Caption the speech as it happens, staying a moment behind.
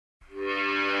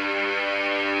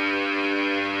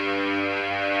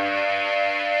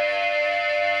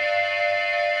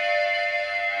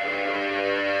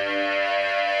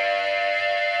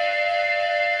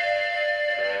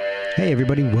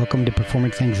everybody. Welcome to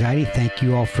Performance Anxiety. Thank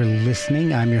you all for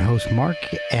listening. I'm your host, Mark,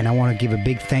 and I want to give a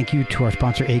big thank you to our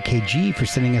sponsor, AKG, for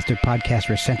sending us their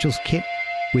Podcaster Essentials kit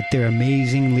with their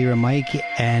amazing Lyra mic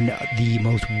and the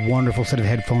most wonderful set of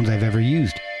headphones I've ever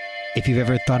used. If you've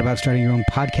ever thought about starting your own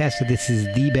podcast, this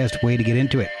is the best way to get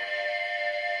into it.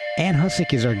 Ann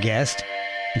Husick is our guest,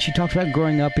 and she talks about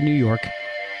growing up in New York,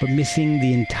 but missing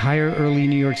the entire early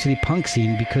New York City punk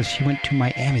scene because she went to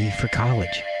Miami for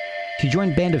college. She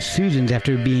joined Band of Susans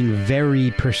after being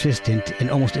very persistent and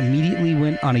almost immediately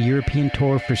went on a European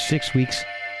tour for 6 weeks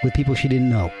with people she didn't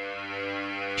know.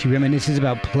 She reminisces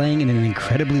about playing in an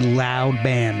incredibly loud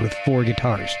band with 4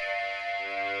 guitars.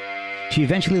 She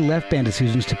eventually left Band of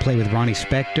Susans to play with Ronnie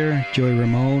Spector, Joey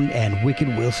Ramone, and Wicked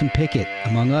Wilson Pickett,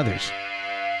 among others.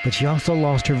 But she also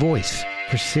lost her voice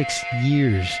for 6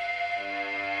 years.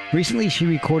 Recently, she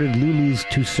recorded Lulu's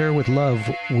To Sir With Love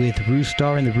with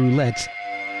Roostar and the Roulettes,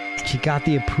 and she got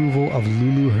the approval of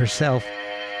Lulu herself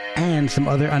and some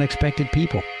other unexpected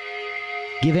people.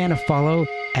 Give Ann a follow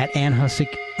at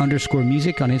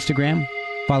AnnHusick_music on Instagram.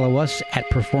 Follow us at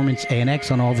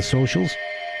PerformanceANX on all the socials.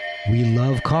 We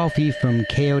love coffee from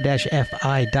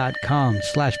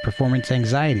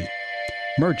ko-fi.com/performanceanxiety.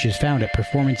 Merch is found at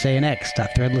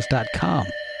performanceanx.threadless.com.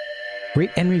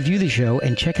 Rate and review the show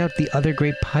and check out the other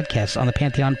great podcasts on the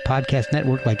Pantheon Podcast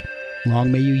Network like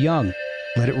Long May You Young,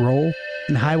 Let It Roll,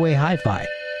 and Highway Hi-Fi.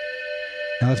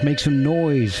 Now let's make some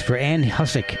noise for Ann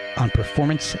Husick on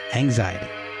Performance Anxiety.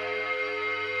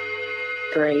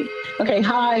 Great. Okay,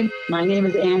 hi, my name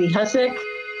is Annie Husick.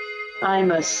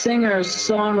 I'm a singer,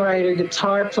 songwriter,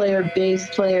 guitar player, bass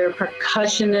player,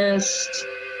 percussionist,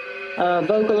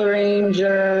 vocal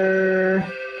arranger.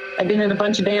 I've been in a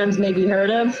bunch of bands maybe you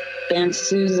heard of. Band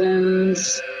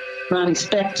Susans, Ronnie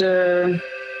Spector,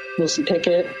 Wilson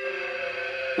Pickett.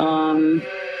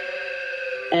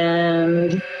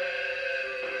 And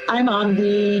I'm on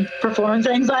the Performance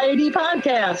Anxiety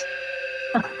podcast.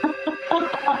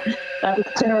 That was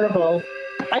terrible.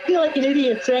 I feel like an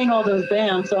idiot saying all those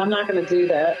bands, so I'm not going to do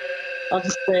that. I'll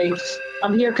just say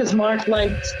I'm here because Mark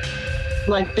liked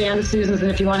Band of Susans,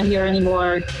 and if you want to hear any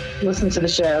more, listen to the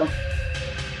show.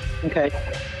 Okay.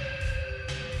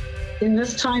 In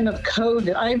this time of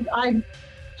COVID, I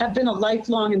have been a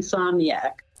lifelong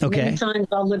insomniac. Okay. Many times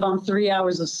I'll live on 3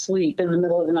 hours of sleep in the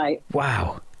middle of the night.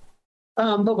 Wow.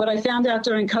 But what I found out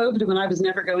during COVID when I was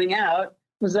never going out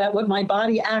was that what my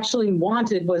body actually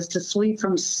wanted was to sleep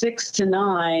from 6 to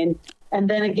 9 and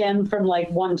then again from like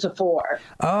 1 to 4.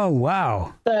 Oh,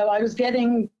 wow. So I was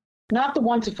getting not the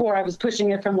 1 to 4, I was pushing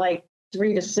it from like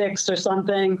 3 to 6 or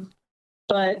something.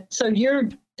 But so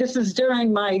this is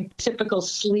during my typical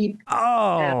sleep.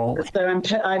 Oh. So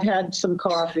I've had some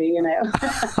coffee, you know.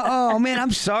 Oh, man,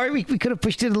 I'm sorry. We could have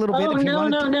pushed it a little bit. Oh, if you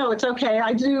wanted to. No, it's okay.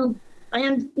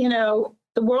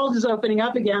 the world is opening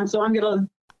up again, so I'm going to,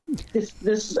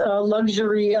 this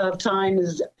luxury of time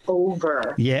is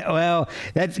over. Yeah, well,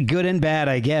 that's good and bad,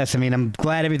 I guess. I mean, I'm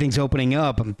glad everything's opening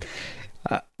up.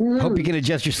 Hope you can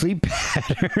adjust your sleep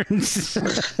patterns.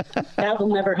 That will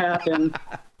never happen.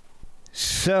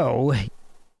 So,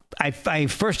 I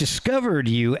first discovered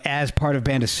you as part of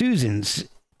Band of Susans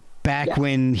back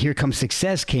when Here Comes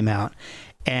Success came out,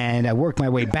 and I worked my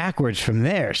way backwards from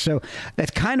there. So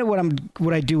that's kind of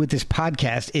what I do with this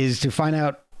podcast is to find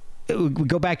out,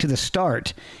 go back to the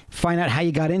start, find out how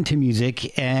you got into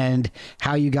music and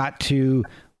how you got to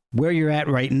where you're at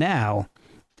right now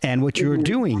and what you're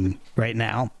doing right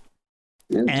now.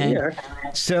 Oh, dear.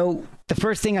 So the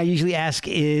first thing I usually ask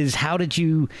is, how did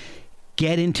you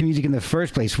get into music in the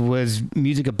first place? Was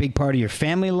music a big part of your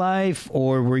family life,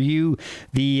 or were you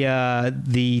the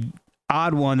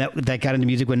odd one that got into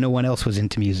music when no one else was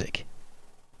into music?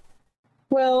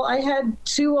 Well, I had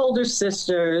 2 older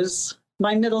sisters.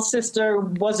 My middle sister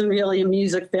wasn't really a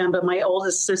music fan, but my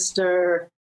oldest sister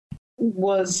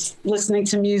was listening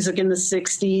to music in the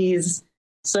 60s.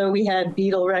 So we had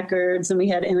Beatle records and we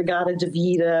had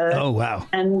In-A-Gadda-Da-Vida. Oh, wow.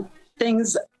 And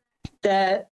things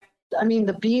that, I mean,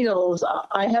 the Beatles,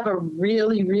 I have a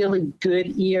really, really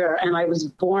good ear, and I was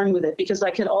born with it because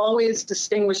I could always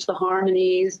distinguish the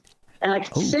harmonies, and I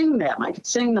could sing them. I could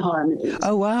sing the harmonies.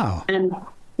 Oh, wow. And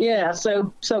yeah,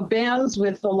 so bands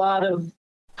with a lot of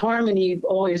harmony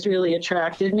always really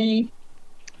attracted me.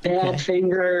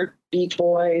 Badfinger, Beach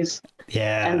Boys,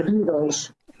 and the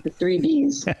Beatles, the 3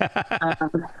 Bs.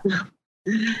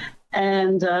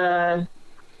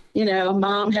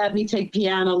 Mom had me take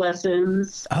piano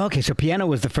lessons. Okay, so piano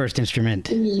was the first instrument.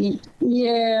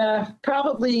 Yeah,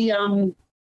 probably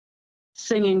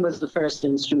singing was the first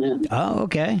instrument. Oh,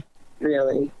 okay.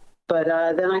 Really. But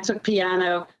then I took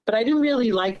piano, but I didn't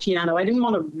really like piano. I didn't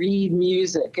want to read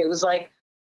music. It was like,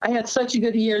 I had such a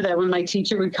good ear that when my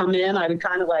teacher would come in, I would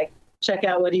kind of like check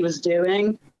out what he was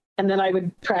doing. And then I would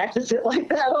practice it like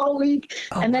that all week.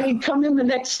 And then he'd come in the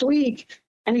next week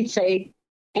and he'd say,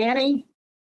 Annie,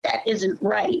 that isn't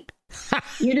right.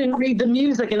 You didn't read the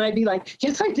music. And I'd be like,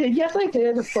 yes, I did. Yes, I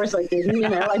did. Of course I didn't. You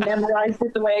know, I memorized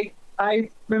it the way I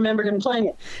remembered him playing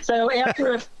it. So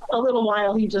after a little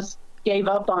while, he just gave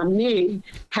up on me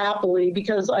happily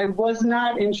because I was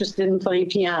not interested in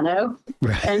playing piano.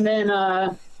 Right. And then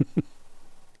I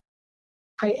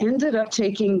ended up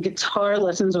taking guitar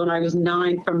lessons when I was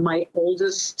 9 from my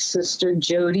oldest sister,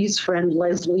 Jody's friend,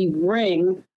 Leslie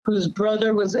Ring, whose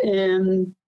brother was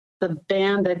in the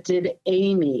band that did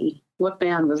Amy. What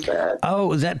band was that? Oh,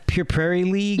 was that Pure Prairie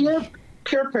League? Yeah,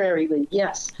 Pure Prairie League,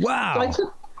 yes. Wow.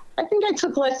 So I think I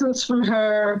took lessons from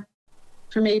her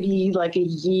for maybe like a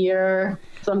year,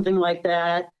 something like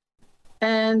that.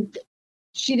 And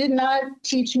she did not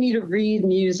teach me to read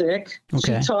music.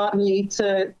 Okay. She taught me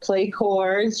to play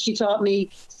chords. She taught me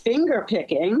finger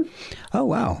picking. Oh,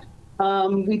 wow.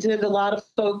 We did a lot of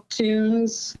folk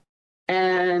tunes,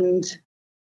 and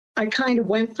I kind of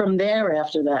went from there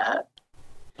after that.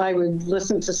 I would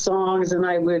listen to songs, and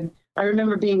I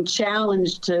remember being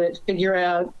challenged to figure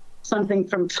out something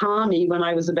from Tommy when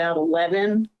I was about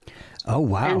 11. Oh,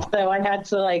 wow. And so I had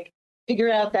to like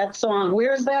figure out that song.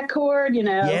 Where's that chord? You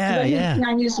know,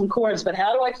 I knew some chords, but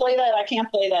how do I play that? I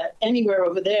can't play that anywhere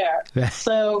over there.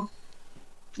 So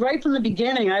right from the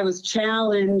beginning, I was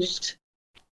challenged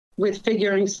with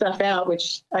figuring stuff out,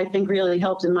 which I think really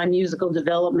helped in my musical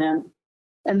development.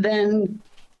 And then,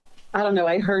 I don't know,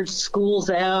 I heard School's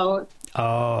Out.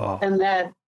 Oh. And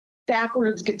that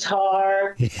backwards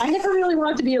guitar. I never really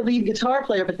wanted to be a lead guitar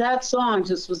player, but that song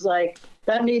just was like,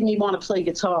 that made me want to play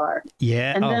guitar.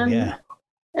 Yeah.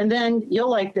 And then you'll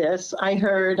like this. I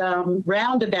heard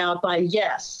Roundabout by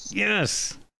Yes.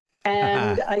 Yes.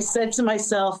 And I said to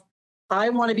myself, I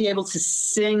want to be able to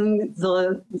sing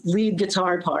the lead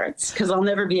guitar parts because I'll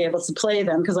never be able to play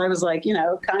them because I was like, you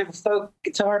know, kind of a folk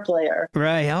guitar player.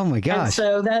 Right. Oh, my gosh. And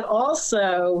so that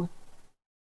also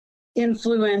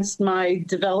influenced my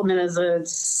development as a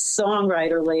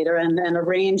songwriter later and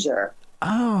arranger.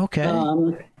 Oh, okay.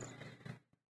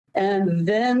 And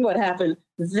then what happened?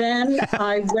 Then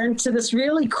I went to this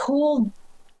really cool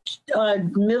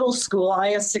middle school,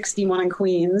 IS 61 in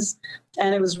Queens,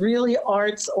 and it was really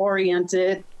arts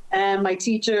oriented. And my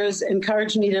teachers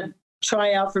encouraged me to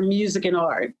try out for music and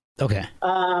art. Okay.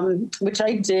 Which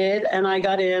I did, and I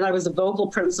got in. I was a vocal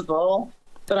principal,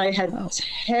 but I had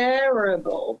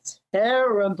terrible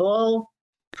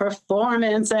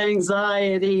performance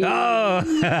anxiety. Oh.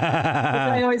 Which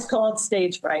I always called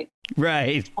stage fright.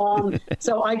 Right.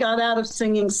 So I got out of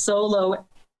singing solo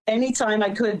anytime I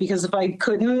could, because if I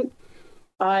couldn't,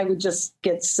 I would just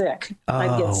get sick.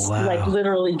 I'd get like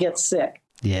literally get sick.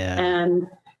 Yeah. And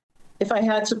if I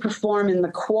had to perform in the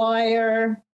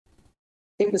choir,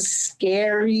 it was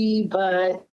scary,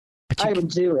 but I would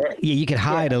do it. Yeah, you could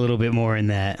hide a little bit more in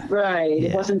that. Right. Yeah.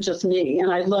 It wasn't just me.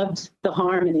 And I loved the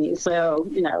harmony. So,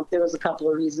 you know, there was a couple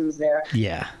of reasons there.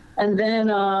 Yeah. And then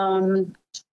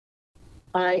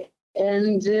I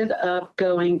ended up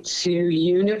going to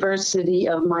University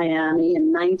of Miami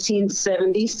in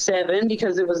 1977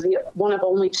 because it was one of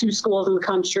only 2 schools in the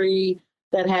country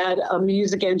that had a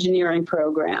music engineering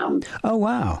program. Oh,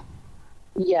 wow.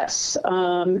 Yes.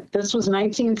 This was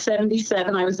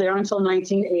 1977. I was there until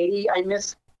 1980. I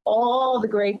missed all the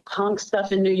great punk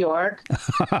stuff in New York.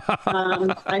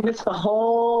 I missed the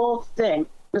whole thing.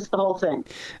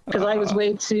 Because I was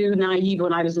way too naive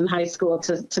when I was in high school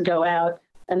to go out.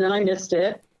 And then I missed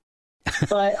it.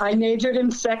 But I majored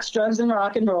in sex, drugs, and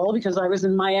rock and roll because I was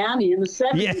in Miami in the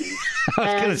 70s. Yeah, I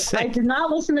was going to say. I did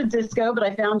not listen to disco, but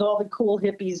I found all the cool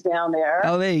hippies down there.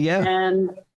 Oh, there you go.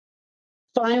 And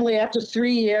finally, after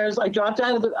 3 years, I dropped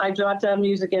out of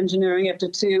music engineering after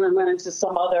 2 and went into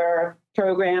some other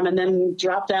program, and then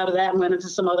dropped out of that and went into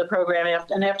some other program.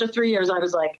 After 3 years, I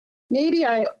was like, maybe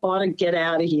I ought to get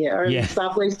out of here and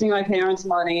stop wasting my parents'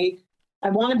 money.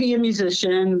 I want to be a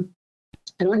musician.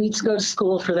 I don't need to go to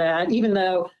school for that, even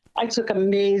though I took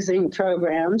amazing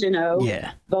programs, you know,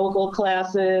 vocal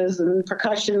classes and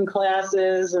percussion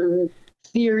classes and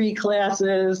theory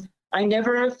classes. I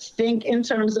never think in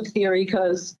terms of theory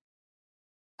because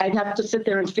I'd have to sit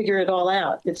there and figure it all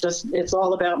out. It's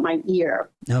all about my ear.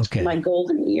 Okay. My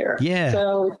golden ear. Yeah.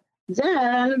 So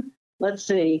then, let's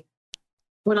see.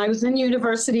 When I was in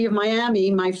University of Miami,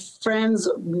 my friends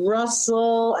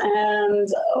Russell and,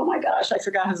 oh my gosh, I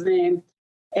forgot his name,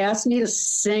 asked me to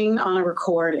sing on a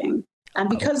recording. And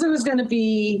because it was going to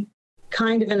be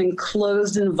kind of an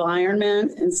enclosed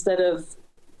environment instead of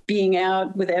being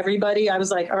out with everybody. I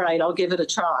was like, all right, I'll give it a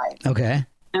try. Okay.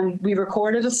 And we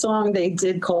recorded a song they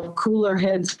did called Cooler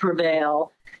Heads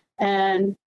Prevail.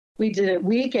 And we did it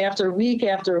week after week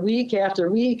after week after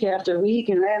week after week.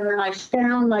 And then I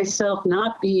found myself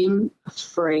not being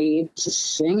afraid to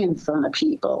sing in front of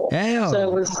people. Ew. So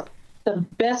it was the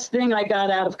best thing I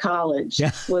got out of college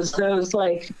was those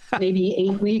like maybe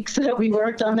 8 weeks that we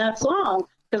worked on that song,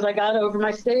 because I got over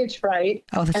my stage fright.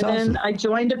 Oh, that's awesome. Then I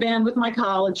joined a band with my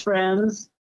college friends.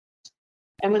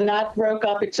 And when that broke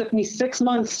up, it took me 6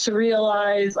 months to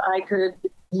realize I could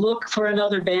look for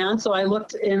another band. So I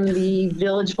looked in the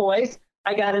Village Voice.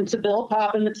 I got into Bill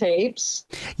Pop and the Tapes.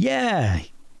 Yeah,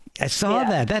 I saw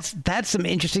that. That's some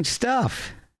interesting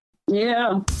stuff.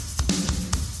 Yeah.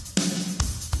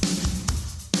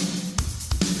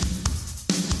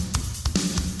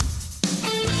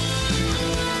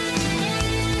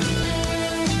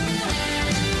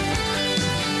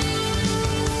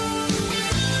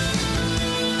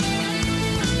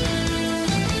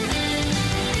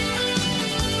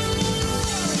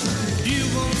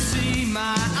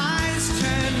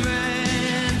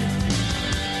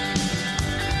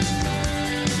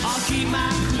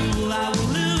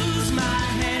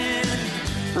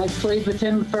 I played with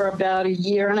him for about 1.5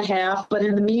 years, but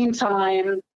in the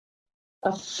meantime,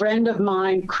 a friend of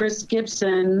mine, Chris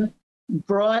Gibson,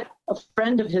 brought a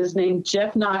friend of his named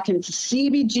Jeff Knockin to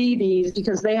CBGB's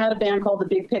because they had a band called The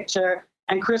Big Picture,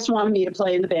 and Chris wanted me to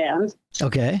play in the band.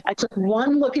 Okay. I took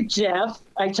one look at Jeff.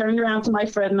 I turned around to my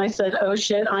friend and I said, oh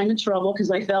shit, I'm in trouble,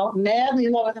 because I felt madly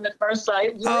in love with him at first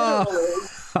sight, literally.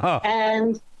 Oh.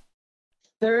 And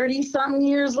 30-something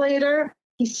years later,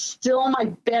 he's still my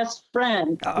best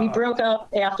friend. We broke up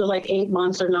after like 8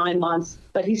 months or 9 months,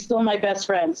 but he's still my best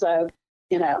friend. So,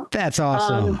 you know. That's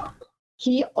awesome.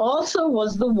 He also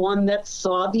was the one that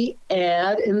saw the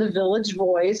ad in the Village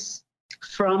Voice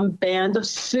from Band of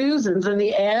Susans. And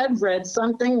the ad read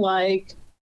something like,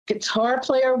 guitar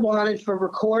player wanted for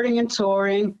recording and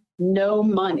touring, no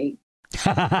money.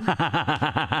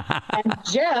 And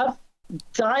Jeff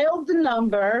dialed the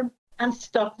number and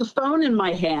stuck the phone in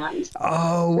my hand.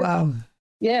 Oh, wow.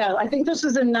 Yeah, I think this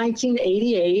was in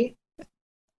 1988.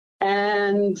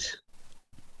 And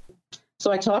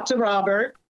so I talked to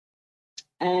Robert,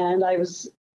 and I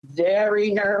was very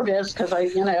nervous because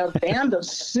Band of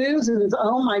Susans,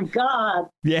 oh my God.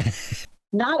 Yeah.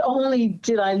 Not only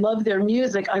did I love their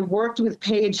music, I worked with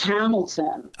Page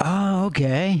Hamilton. Oh,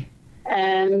 okay.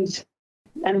 And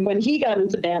when he got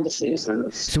into Band of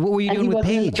Susans. So what were you doing with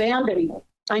Page? He wasn't in the band anymore.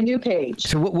 I knew Page.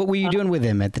 So what were you doing with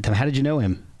him at the time? How did you know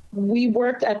him? We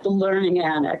worked at the Learning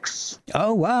Annex.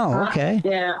 Oh, wow. Okay.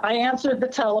 Yeah. I answered the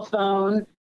telephone,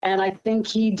 and I think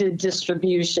he did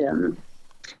distribution.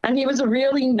 And he was a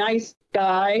really nice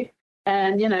guy.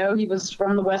 And, he was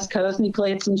from the West Coast, and he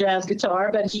played some jazz guitar,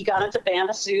 but he got into Band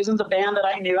of Susans, a band that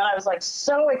I knew. And I was like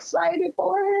so excited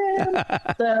for him.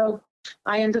 So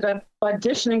I ended up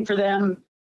auditioning for them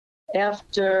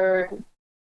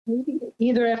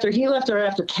either after he left or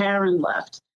after Karen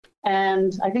left.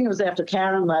 And I think it was after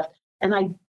Karen left.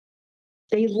 And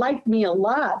they liked me a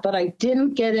lot, but I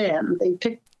didn't get in. They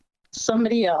picked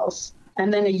somebody else.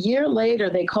 And then 1 year later,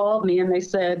 they called me and they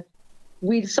said,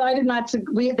 we decided not to,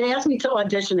 they asked me to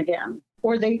audition again.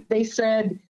 Or they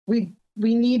said, we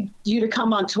need you to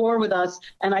come on tour with us.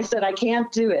 And I said, I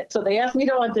can't do it. So they asked me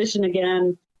to audition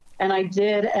again. And I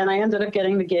did. And I ended up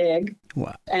getting the gig.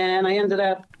 Wow. And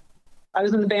I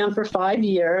was in the band for 5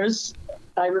 years.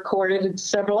 I recorded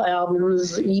several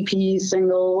albums, EPs,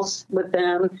 singles with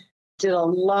them, did a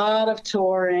lot of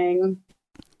touring,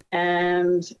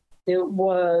 and it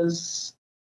was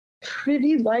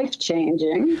pretty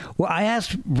life-changing. Well, I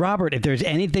asked Robert if there's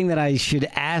anything that I should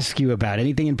ask you about,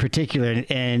 anything in particular,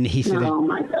 and he said, oh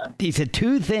my God. He said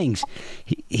two things.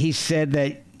 He said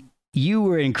that you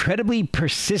were incredibly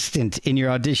persistent in your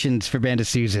auditions for Band of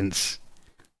Susans.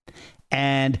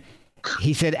 And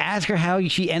he said, ask her how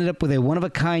she ended up with a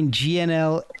one-of-a-kind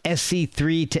GNL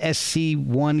SC3 to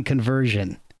SC1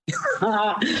 conversion.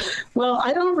 Well,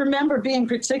 I don't remember being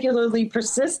particularly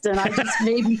persistent. I just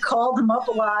maybe called him up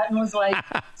a lot and was like,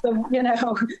 so,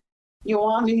 you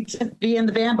want me to be in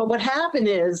the band? But what happened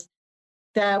is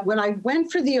that when I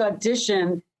went for the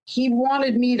audition, he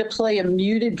wanted me to play a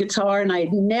muted guitar, and I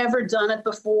had never done it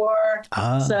before.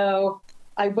 So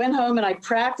I went home and I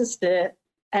practiced it.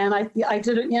 And I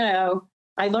did it,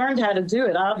 I learned how to do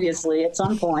it, obviously, at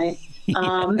some point.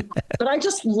 But I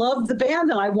just loved the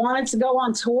band, and I wanted to go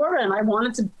on tour, and I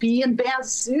wanted to be in Band of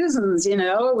Susans,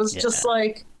 It was just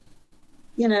like,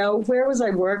 where was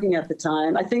I working at the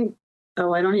time? I think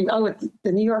Oh, I don't even, oh, at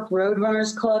the New York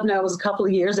Roadrunners Club. No, it was a couple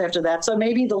of years after that. So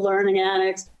maybe the Learning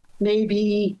Annex,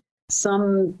 maybe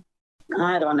some,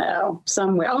 I don't know,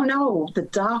 somewhere. Oh, no, the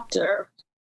Doctor.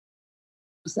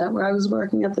 Was that where I was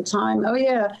working at the time? Oh,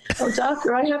 yeah. Oh,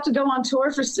 Doctor, I have to go on tour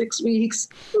for 6 weeks.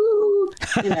 Ooh.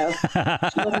 You know,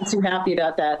 she wasn't too happy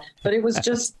about that. But it was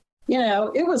just, you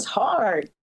know, it was hard.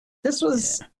 This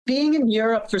was being in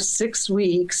Europe for 6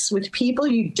 weeks with people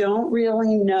you don't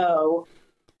really know,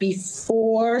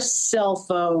 before cell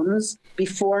phones,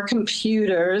 before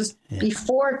computers,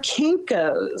 before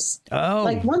Kinko's. Oh.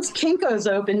 Like once Kinko's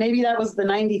opened, maybe that was the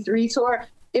 93 tour,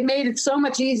 it made it so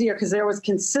much easier because there was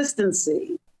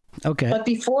consistency. Okay. But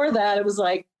before that, it was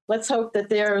like, let's hope that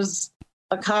there's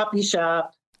a copy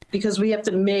shop because we have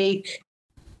to make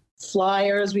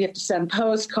flyers, we have to send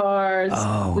postcards,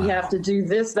 we have to do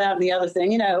this, that, and the other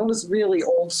thing. You know, it was really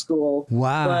old school.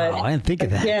 Wow, but I didn't think of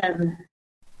that. Again,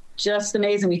 just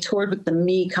amazing. We toured with the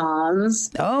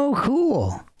Mekons. Oh,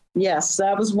 cool. Yes,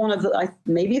 that was one of the,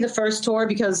 maybe the first tour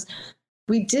because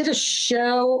we did a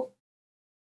show.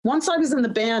 Once I was in the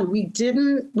band, we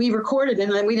recorded it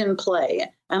and then we didn't play.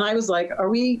 And I was like, are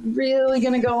we really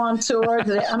going to go on tour?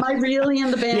 Am I really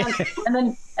in the band?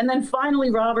 And then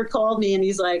finally Robert called me and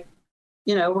he's like,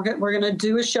 you know, we're going to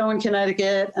do a show in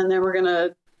Connecticut and then we're going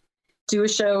to do a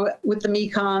show with the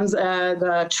Mekons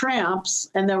at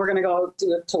Tramps, and then we're going to go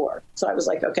do a tour. So I was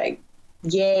like, okay,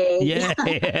 yay. Yeah.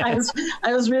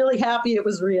 I was really happy it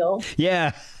was real.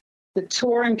 Yeah. The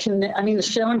tour the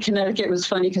show in Connecticut was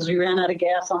funny because we ran out of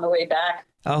gas on the way back.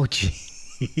 Oh, gee.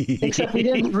 Except we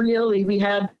didn't really. We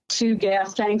had 2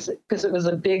 gas tanks because it was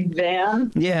a big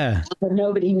van. Yeah. But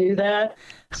nobody knew that.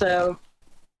 So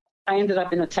I ended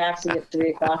up in a taxi at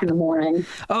 3 o'clock in the morning.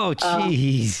 Oh,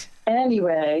 geez.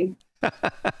 Anyway,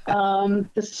 the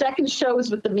second show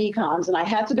was with the Mekons, and I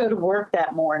had to go to work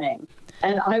that morning.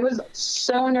 And I was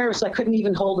so nervous I couldn't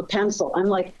even hold a pencil. I'm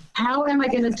like, how am I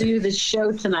going to do this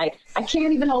show tonight? I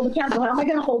can't even hold a pencil. How am I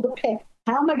going to hold a pick?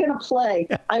 How am I going to play?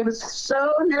 I was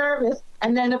so nervous.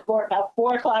 And then at about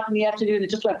 4 o'clock in the afternoon,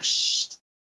 it just went, shh.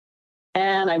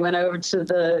 And I went over to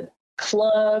the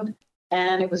club,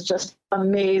 and it was just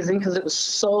amazing because it was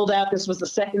sold out. This was the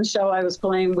second show I was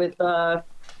playing with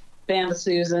Band of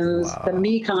Susans. Wow. The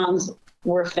Mekons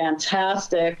were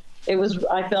fantastic.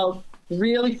 I felt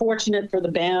really fortunate for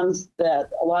the bands that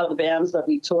a lot of the bands that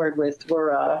we toured with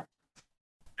were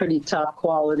pretty top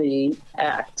quality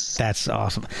acts. That's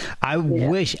awesome. I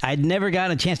wish I'd never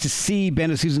gotten a chance to see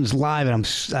Band of Susans live, and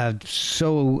I'm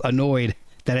so annoyed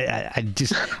that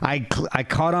I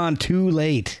caught on too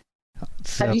late.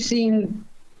 So. Have you seen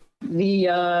the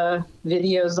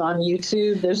videos on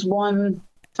YouTube? There's one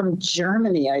from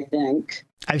Germany, I think.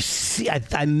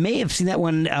 I may have seen that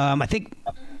one. I think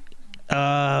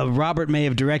Robert may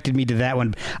have directed me to that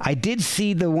one. I did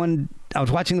see the one. I was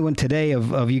watching the one today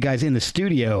of you guys in the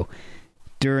studio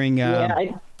during.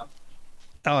 That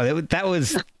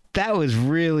was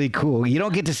really cool. You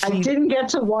don't get to see. I didn't get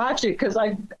to watch it because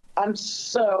I'm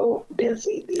so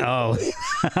busy. Oh,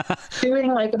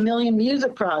 doing like a million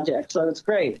music projects, so it's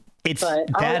great.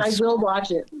 I will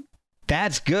watch it.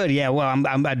 That's good. Yeah. Well,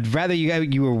 I'd rather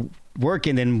you were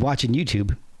working than watching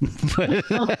YouTube.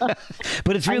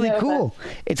 but it's really cool.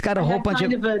 It's got a whole bunch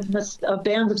of a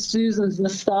Band of Susans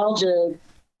nostalgia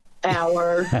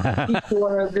hour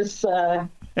before this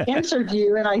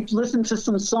interview, and I listened to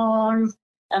some songs,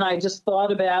 and I just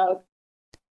thought about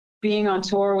being on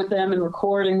tour with them and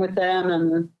recording with them,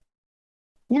 and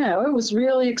it was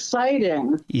really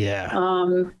exciting.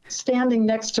 Yeah. Standing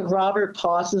next to Robert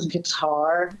Poss's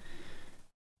guitar.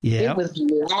 Yeah. It was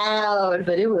loud,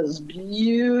 but it was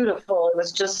beautiful. It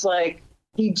was just like,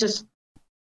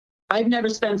 I've never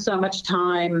spent so much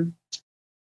time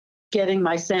getting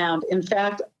my sound. In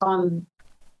fact, on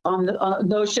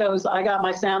those shows, I got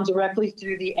my sound directly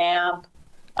through the amp,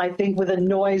 I think with a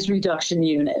noise reduction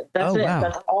unit. That's it. Wow.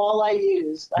 That's all I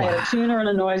used. Wow. I had a tuner and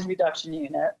a noise reduction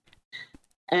unit.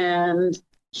 And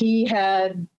he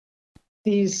had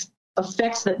these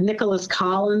effects that Nicholas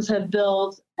Collins had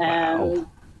built, and wow.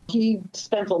 He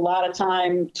spent a lot of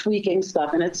time tweaking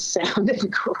stuff, and it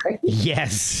sounded great.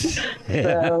 Yes.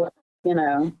 So,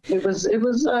 it was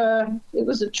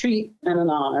a treat and an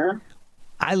honor.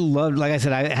 I loved, like I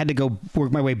said, I had to go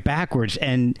work my way backwards.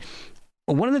 And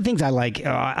one of the things I like,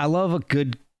 I love a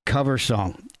good cover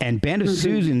song. And Band of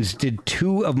Susans did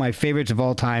 2 of my favorites of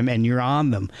all time, and you're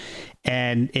on them.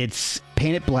 And it's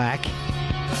Paint It Black.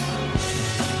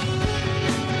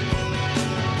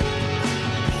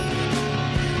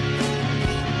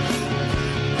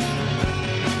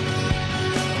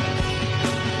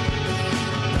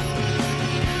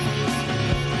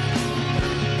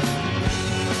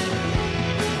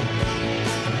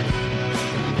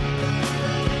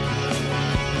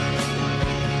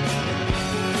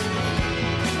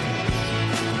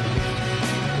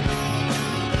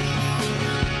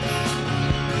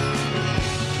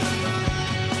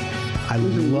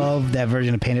 love that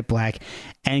version of Paint It Black.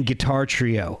 And Guitar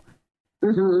Trio.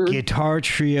 Mm-hmm. Guitar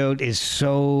Trio is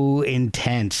so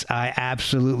intense. I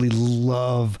absolutely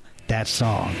love that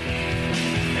song.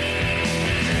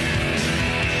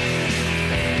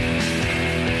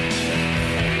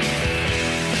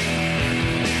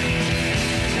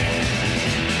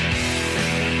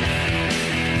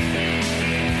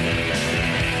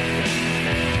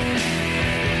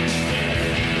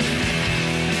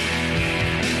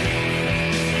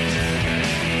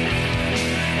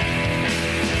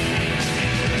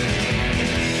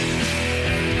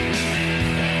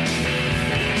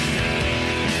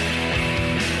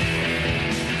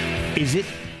 Is it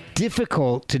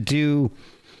difficult to do,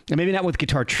 and maybe not with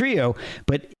Guitar Trio,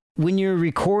 but when you're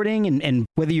recording and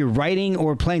whether you're writing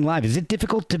or playing live, is it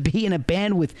difficult to be in a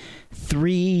band with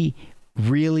 3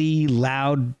 really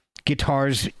loud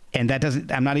guitars? And that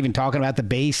doesn't, I'm not even talking about the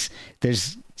bass.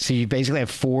 So you basically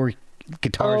have 4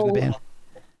 guitars in the band.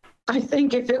 I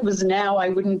think if it was now, I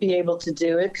wouldn't be able to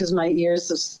do it because my ears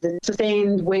have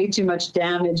sustained way too much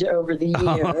damage over the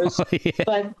years. Yeah.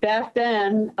 But back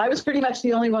then, I was pretty much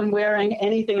the only one wearing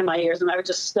anything in my ears, and I would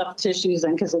just stuff tissues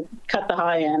in because it cut the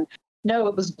high end. No,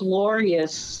 it was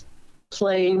glorious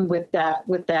playing with that.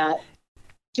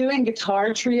 Doing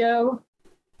Guitar Trio,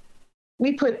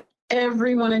 we put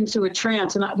everyone into a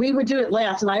trance, and we would do it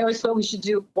last, and I always thought we should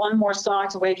do one more song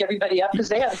to wake everybody up because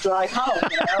they had to drive home.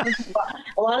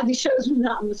 A lot of these shows were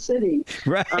not in the city,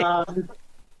 right?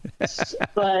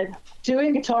 But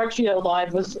doing Guitar Trio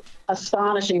live was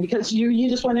astonishing because you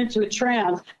just went into a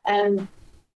trance, and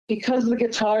because the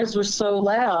guitars were so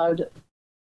loud,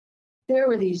 there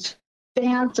were these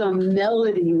phantom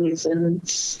melodies and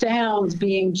sounds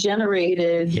being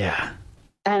generated. Yeah,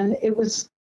 and it was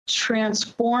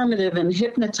transformative and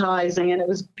hypnotizing, and it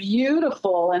was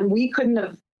beautiful, and we couldn't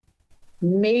have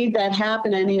made that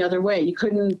happen any other way. You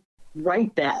couldn't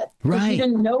write that, right? You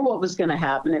didn't know what was going to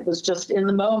happen. It was just in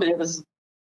the moment. It was,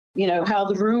 how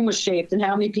the room was shaped and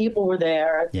how many people were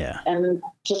there, and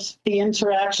just the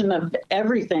interaction of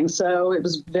everything. So it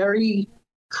was very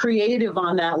creative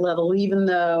on that level, even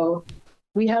though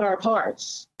we had our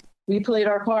parts, we played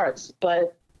our parts,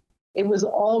 but it was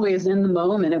always in the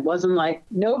moment. It wasn't like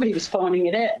nobody was phoning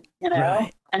it in,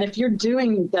 Right. And if you're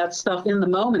doing that stuff in the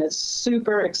moment, it's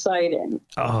super exciting,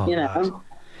 Gosh.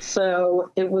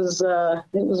 So it was a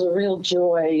real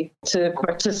joy to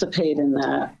participate in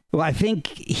that. Well, I think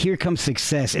Here Comes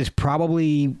Success is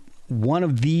probably one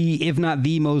of the, if not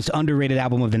the most underrated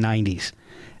album of the 90s.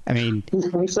 I mean,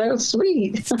 so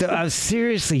sweet.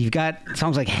 Seriously, you've got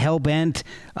songs like Hellbent,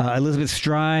 Elizabeth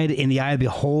Stride, In the Eye of the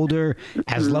Beholder,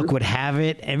 As Luck Would Have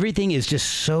It. Everything is just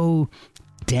so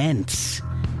dense.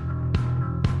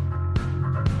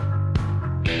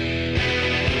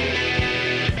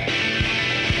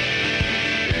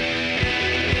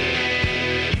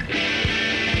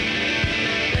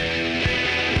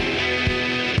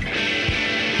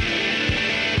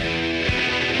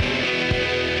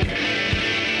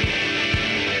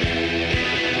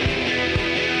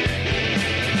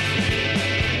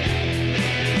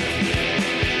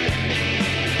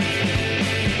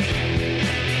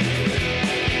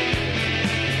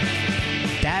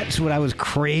 What I was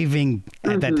craving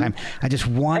at that time. I just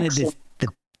wanted the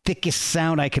thickest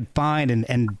sound I could find,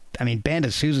 and I mean, Band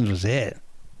of Susans was it.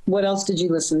 What else did you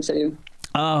listen to?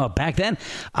 Oh, back then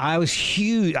I was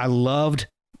huge. I loved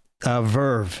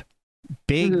Verve,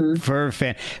 big Verve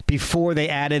fan. Before they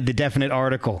added the Definite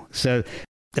Article, so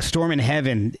A Storm in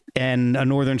Heaven and A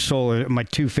Northern Soul are my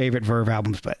 2 favorite Verve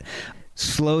albums. But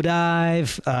Slow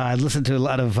Dive, I listened to a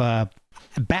lot of.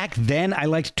 Back then, I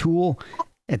liked Tool.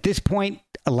 At this point,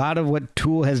 a lot of what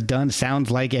Tool has done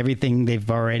sounds like everything they've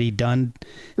already done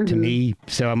to me.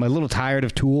 So I'm a little tired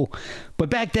of Tool. But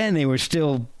back then, they were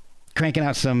still cranking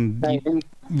out some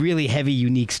really heavy,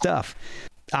 unique stuff.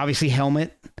 Obviously,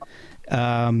 Helmet,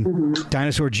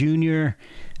 Dinosaur Jr.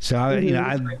 So,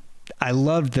 I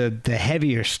loved the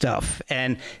heavier stuff.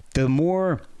 And the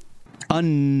more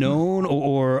unknown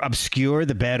or obscure,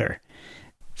 the better.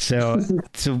 So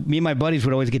me and my buddies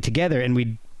would always get together, and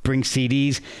we'd bring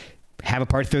CDs, have a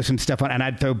part, throw some stuff on, and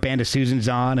I'd throw Band of Susans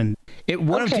on, and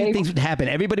one of 2 things would happen.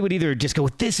 Everybody would either just go,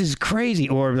 "This is crazy,"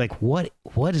 or like, "What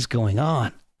is going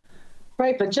on?"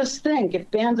 Right, but just think, if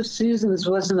Band of Susans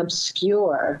wasn't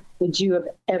obscure, would you have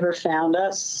ever found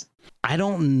us? I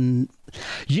don't.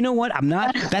 You know what? I'm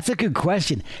not. That's a good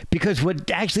question, because what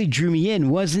actually drew me in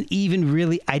wasn't even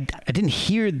really. I didn't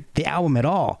hear the album at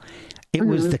all. It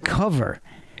was the cover.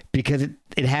 Because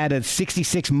it had a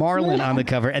 66 Marlin on the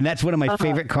cover, and that's one of my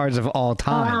favorite cars of all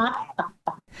time.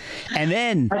 And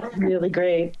then that's really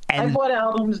great. I bought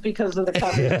albums because of the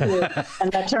covers too,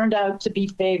 and that turned out to be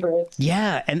favorites.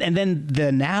 Yeah, and then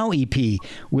the Now EP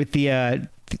with the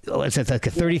it's like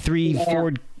a 33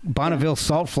 Ford Bonneville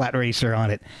Salt Flat Racer on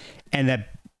it, and that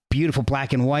beautiful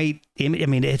black and white image. I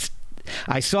mean,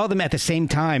 I saw them at the same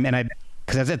time, and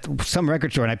because I was at some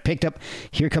record store and I picked up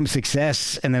Here Comes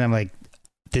Success, and then I'm like,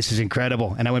 this is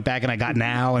incredible. And I went back and I got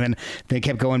Now, and then they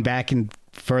kept going back and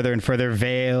further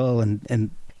Veil, and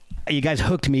you guys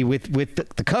hooked me with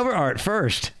the cover art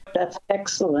first. That's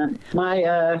excellent.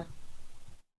 My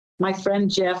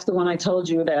friend Jeff, the one I told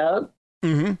you about,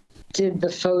 did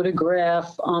the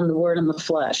photograph on The Word in the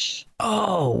Flesh.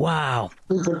 Oh, wow.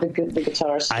 He did the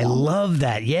guitar stuff. I love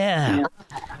that. Yeah.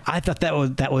 I thought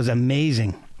that was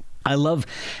amazing. I love.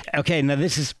 Okay, now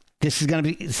this is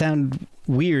going to sound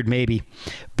weird maybe,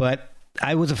 but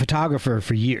I was a photographer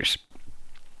for years.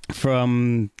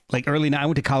 From like I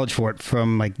went to college for it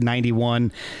from like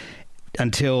 91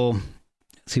 until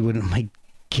when my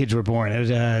kids were born. It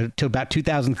was till about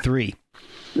 2003.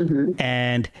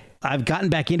 And I've gotten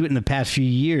back into it in the past few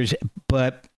years,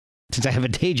 but since I have a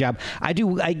day job, I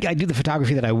do the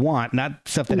photography that I want, not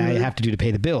stuff that I have to do to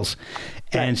pay the bills.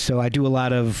 Right. And so I do a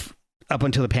lot of, up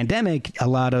until the pandemic, a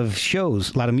lot of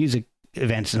shows, a lot of music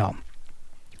events and all.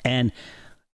 And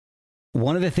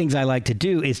one of the things I like to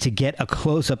do is to get a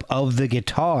close-up of the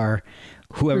guitar,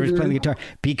 whoever's playing the guitar,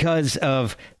 because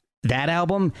of that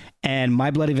album and My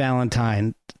Bloody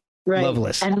Valentine. Right.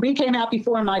 Loveless. And we came out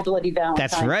before My Bloody Valentine.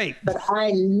 That's right. But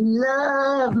I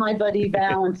love My Bloody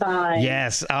Valentine.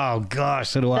 Yes. Oh, gosh.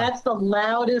 So do I. That's the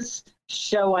loudest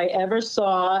show I ever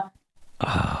saw.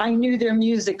 I knew their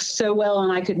music so well,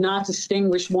 and I could not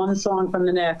distinguish one song from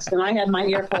the next. And I had my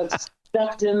earplugs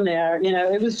stuffed in there. You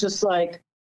know, it was just like,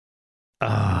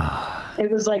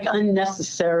 it was like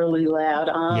unnecessarily loud.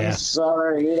 I'm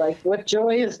sorry. Like, what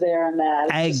joy is there in that?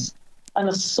 It's an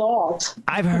assault.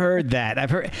 I've heard that.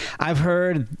 I've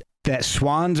heard that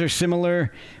Swans are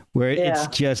similar, where it's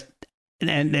just,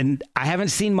 and I haven't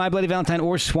seen My Bloody Valentine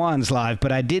or Swans live,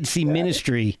 but I did see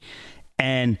Ministry,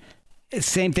 and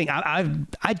same thing.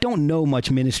 I don't know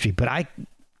much Ministry, but I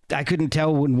couldn't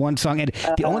tell when one song, and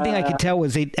the only thing I could tell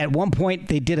was at one point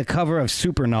they did a cover of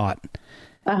Supernaut,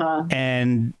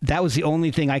 and that was the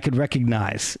only thing I could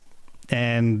recognize.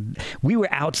 And we were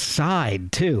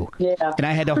outside too. Yeah. And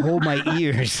I had to hold my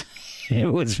ears.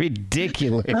 It was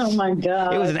ridiculous. Oh my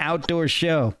God. It was an outdoor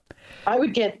show. I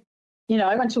would get,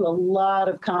 I went to a lot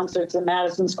of concerts in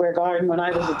Madison Square Garden when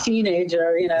I was a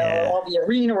teenager, all the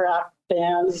arena rock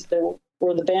bands that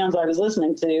were the bands I was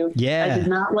listening to. Yeah. I did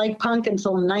not like punk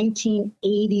until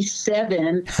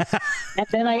 1987. And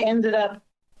then I ended up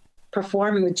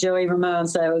performing with Joey Ramone.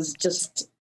 So it was just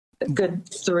a good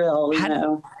thrill,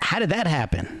 How did that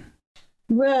happen?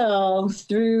 Well,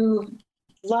 through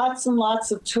lots and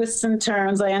lots of twists and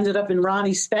turns, I ended up in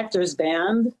Ronnie Spector's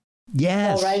band.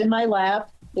 Yes. Right in my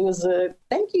lap. It was a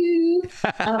thank you.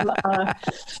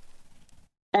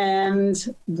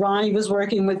 And Ronnie was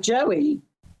working with Joey.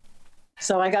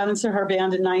 So I got into her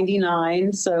band in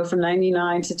 99. So from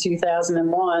 99 to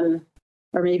 2001,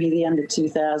 or maybe the end of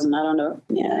 2000, I don't know.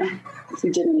 Yeah.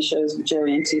 We did any shows with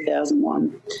Joey in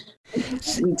 2001.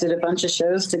 We did a bunch of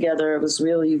shows together. It was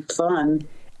really fun.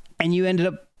 And you ended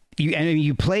up,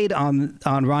 you played on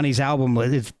Ronnie's album.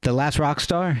 It's The Last Rock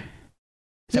Star?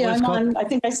 Yeah, I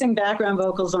think I sing background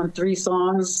vocals on 3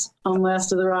 songs on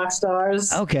Last of the Rock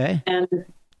Stars. Okay. And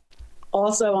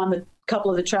also on the couple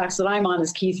of the tracks that I'm on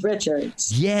is Keith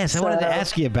Richards. Yes, I wanted to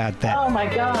ask you about that. Oh my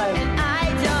God. I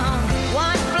don't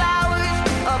want flowers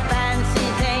or fancy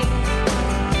things.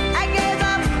 I gave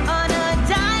up on a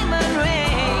diamond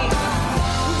ring.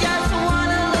 Just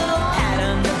want a little pat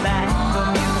on the back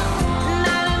from you.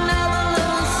 Not another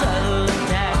little subtle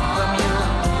attack from you.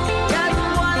 Just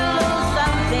want a little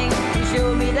something to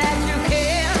show me that you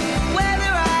care.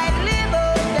 Whether I live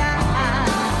or die.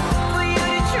 For you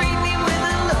to treat me with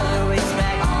a little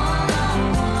respect.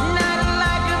 Not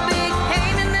like a big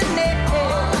pain in the neck.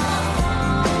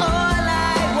 All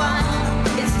I want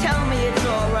is tell me it's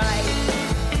all right.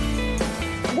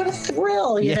 What a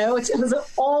thrill, It was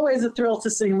always a thrill to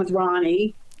sing with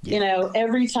Ronnie.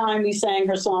 Every time we sang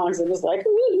her songs, it was like,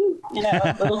 ooh,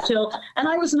 a little chill. And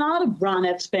I was not a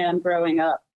Ronettes fan growing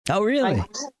up. Oh, really?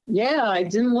 I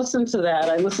didn't listen to that.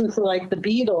 I listened to like the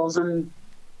Beatles, and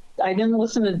I didn't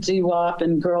listen to doo-wop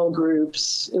and girl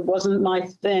groups. It wasn't my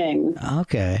thing.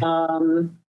 Okay.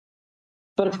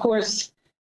 But of course,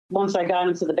 once I got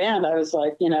into the band, I was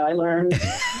like, I learned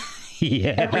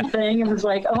everything. It was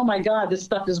like, oh my God, this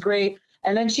stuff is great.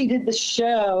 And then she did the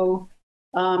show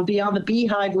Beyond the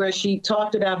Beehive where she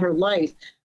talked about her life.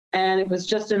 And it was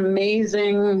just an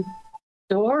amazing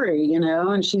story, you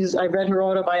know, and I read her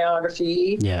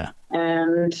autobiography. Yeah.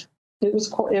 And it was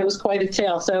quite a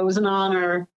tale. So it was an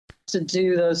honor to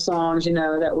do those songs, you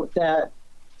know, that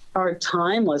are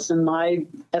timeless in my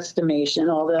estimation,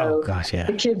 although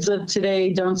the kids of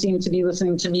today don't seem to be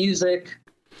listening to music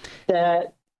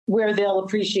where they'll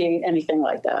appreciate anything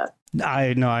like that.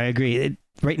 I agree.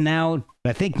 Right now,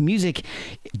 I think music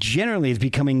generally is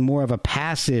becoming more of a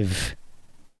passive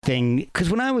thing. Because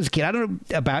when I was a kid, I don't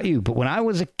know about you, but when I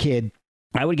was a kid,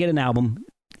 I would get an album,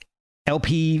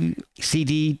 LP,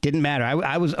 CD, didn't matter.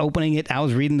 I was opening it. I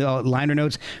was reading the liner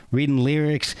notes, reading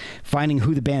lyrics, finding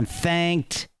who the band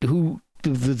thanked, who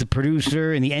the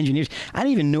producer and the engineers. I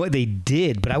didn't even know what they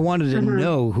did, but I wanted to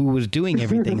know who was doing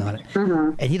everything on it.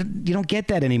 And you don't get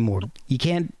that anymore. You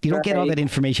don't get all that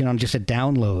information on just a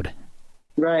download.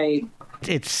 Right.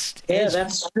 It's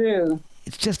that's true.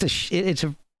 It's just it's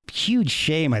a huge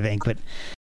shame, I think, but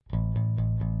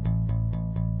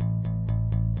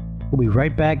we'll be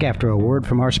right back after a word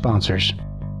from our sponsors.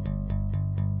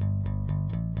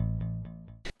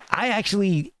 I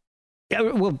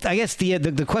guess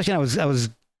the question I was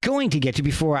going to get to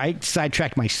before I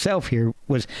sidetracked myself here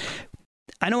was,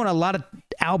 I know in a lot of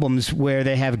albums where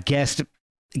they have guests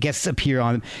appear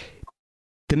on them,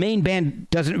 the main band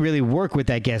doesn't really work with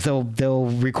that guest. They'll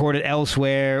record it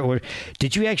elsewhere. Or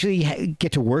did you actually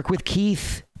get to work with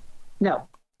Keith? No.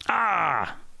 I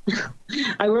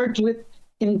worked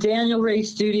in Daniel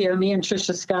Ray's studio. Me and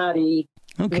Trisha Scotti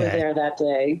were there that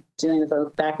day doing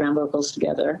the background vocals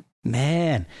together.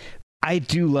 Man, I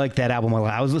do like that album a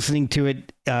lot. I was listening to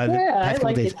it. I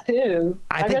like it too.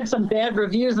 I read some bad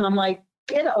reviews and I'm like,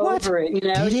 get over it.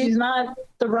 You know, she's not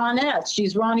the Ronettes.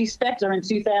 She's Ronnie Spector in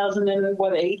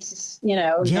 2008,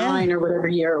 9 or whatever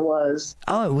year it was.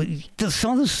 Oh,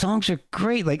 some of those songs are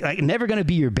great. Like Never Gonna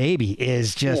Be Your Baby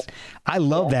is just, I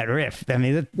love that riff. I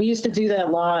mean, we used to do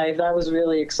that live. That was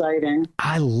really exciting.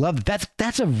 I love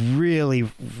that's a really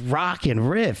rockin'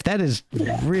 riff. That is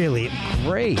really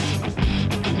great.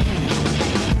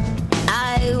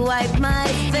 I wipe my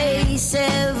face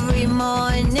every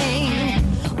morning.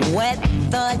 Wet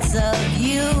thoughts of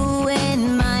you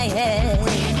in my head.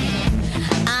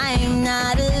 I'm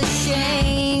not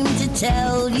ashamed to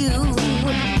tell you,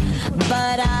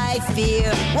 but I fear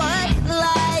what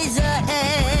lies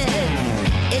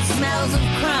ahead. It smells of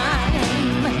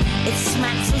crime, it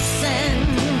smacks of sin.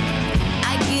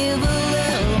 I give a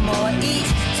little more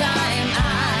each time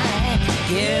I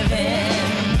give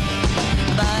in,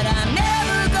 but I'm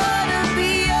never gonna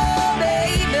be your baby.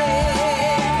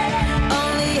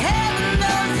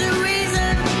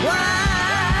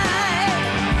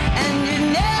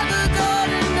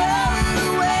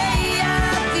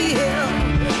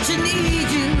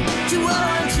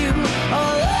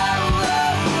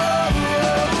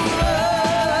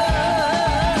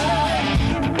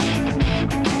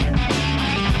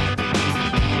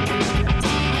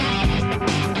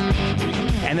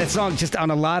 That song, just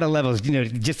on a lot of levels,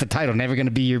 just the title, Never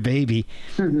Gonna Be Your Baby,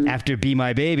 after Be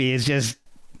My Baby, is just,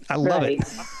 I love it.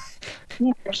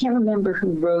 Yeah, I can't remember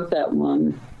who wrote that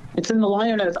one. It's in the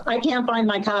liner notes. I can't find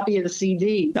my copy of the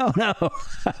CD. Oh, no.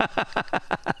 I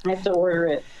have to order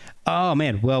it. Oh,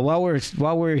 man. Well, while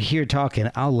we're here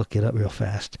talking, I'll look it up real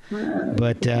fast.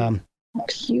 But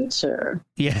computer.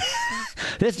 Yeah.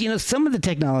 Some of the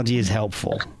technology is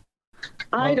helpful.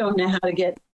 I don't know how to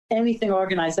get anything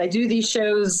organized. I do these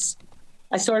shows.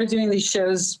 I started doing these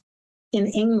shows in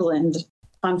England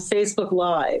on Facebook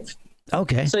Live.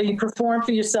 Okay. So you perform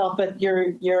for yourself, but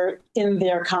you're in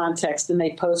their context and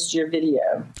they post your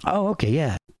video. Oh, okay.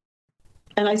 Yeah.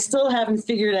 And I still haven't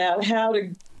figured out how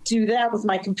to do that with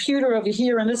my computer over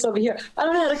here and this over here. I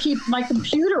don't know how to keep my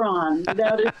computer on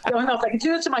without it going off. I can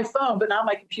do it to my phone, but not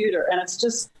my computer. And it's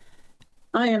just,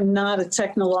 I am not a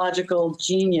technological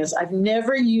genius.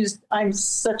 I'm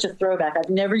such a throwback. I've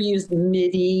never used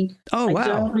MIDI. Oh, wow. I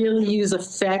don't really use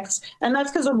effects. And that's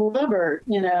because of Robert,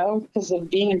 because of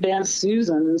being in band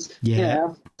Susans.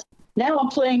 Yeah. Now I'm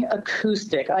playing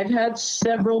acoustic. I've had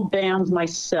several bands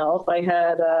myself. I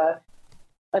had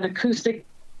an acoustic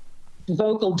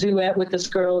vocal duet with this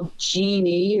girl,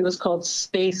 Jeannie. It was called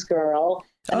Space Girl.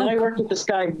 And then I worked with this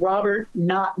guy, Robert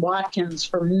Knott Watkins,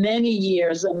 for many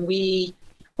years. And we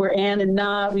were Ann and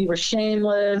Knott. We were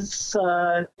Shameless.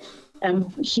 And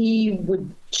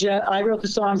I wrote the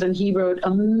songs and he wrote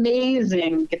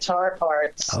amazing guitar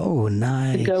parts. Oh,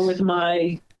 nice. To go with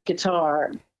my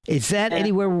guitar. Is that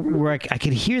anywhere where I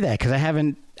could hear that? Because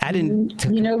I didn't.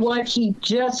 You know what? He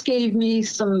just gave me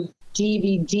some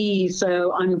DVDs,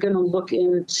 so I'm going to look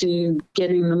into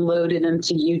getting them loaded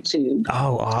into YouTube.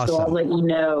 Oh, awesome. So I'll let you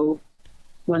know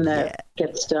when that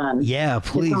gets done. Yeah,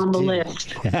 please It's on the do.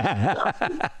 list. Maybe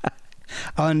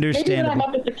when Understandable. I'm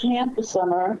up at the camp this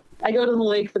summer. I go to the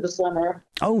lake for the summer.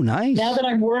 Oh, nice. Now that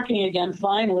I'm working again,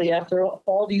 finally, after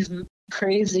all these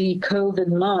crazy COVID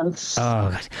months.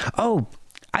 Oh,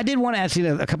 I did want to ask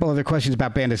you a couple other questions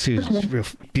about Band of Susans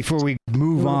before we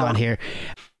move on here.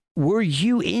 Were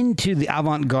you into the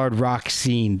avant-garde rock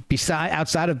scene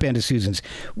outside of Band of Susans?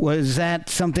 Was that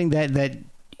something that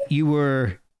you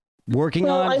were working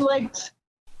on? Well, I liked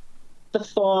The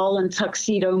Fall and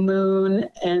Tuxedo Moon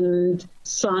and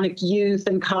Sonic Youth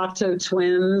and Cocteau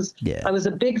Twins. Yeah. I was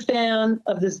a big fan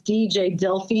of this DJ,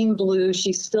 Delphine Blue.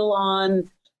 She's still on,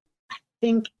 I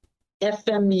think,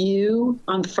 FMU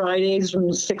on Fridays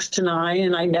from 6 to 9.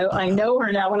 And I know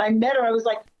her now. When I met her, I was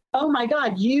like, oh my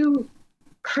God, you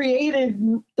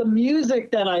created the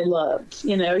music that I loved.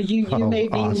 You know, you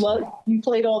made me love, you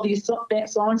played all these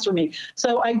songs for me.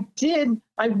 So I didn't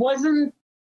know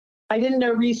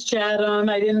Reese Chatham.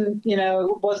 I didn't,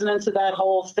 wasn't into that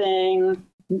whole thing.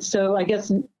 So I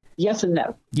guess yes and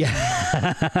no. Yeah.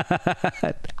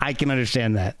 I can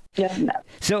understand that. Yes and no.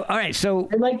 So, all right. So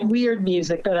I liked weird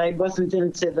music, but I wasn't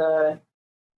into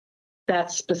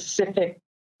that specific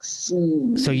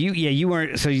scene. So you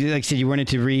weren't, so you, like I said, you weren't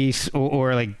into Reese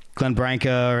or like Glenn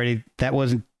Branca or that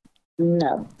wasn't.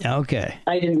 No. Okay.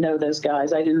 I didn't know those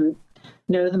guys. I didn't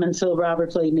know them until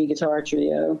Robert played me Guitar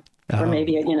Trio. Or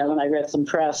maybe, when I read some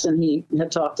press and he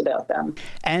had talked about them.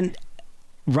 And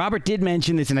Robert did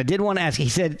mention this, and I did want to ask, he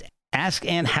said, ask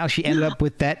Ann how she ended up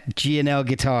with that G&L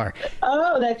guitar.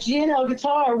 Oh, that G&L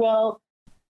guitar. Well,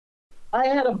 I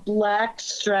had a black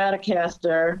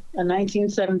Stratocaster, a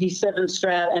 1977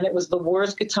 Strat, and it was the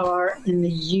worst guitar in the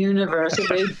universe. It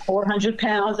weighed 400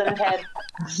 pounds, and it had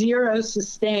 0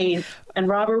 sustain. And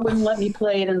Robert wouldn't let me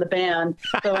play it in the band.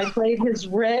 So I played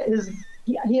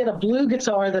he had a blue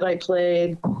guitar that I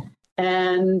played,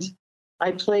 and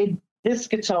I played this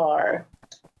guitar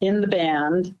in the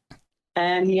band,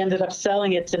 and he ended up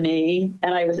selling it to me,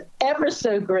 and I was ever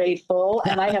so grateful,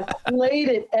 and I have played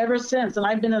it ever since, and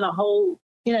I've been in a whole,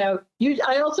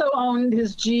 I also owned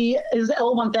his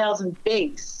L1000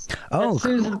 bass that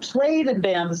Susan played in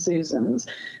Band of Susans.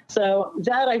 So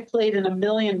that I played in a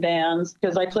million bands,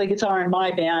 because I play guitar in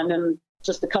my band and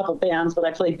just a couple bands, but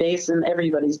I play bass in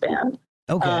everybody's band.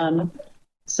 Okay.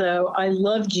 So I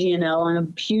love G&L. I'm a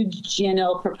huge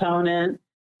G&L proponent.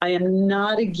 I am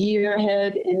not a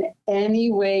gearhead in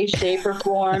any way, shape, or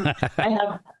form. I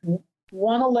have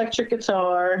one electric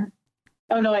guitar.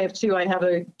 Oh, no, I have 2. I have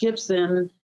a Gibson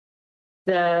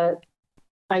that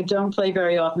I don't play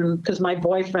very often because my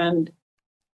boyfriend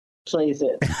plays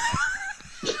it.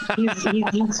 He's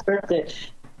scripted.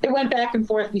 It went back and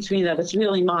forth between that. It's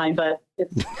really mine, but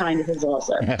it's kind of his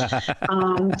also.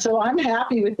 So I'm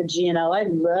happy with the G&L. I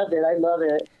love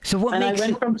it. So I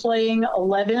went from playing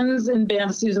 11s in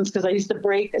Band of Susans because I used to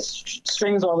break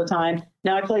strings all the time.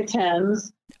 Now I play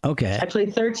 10s. Okay. I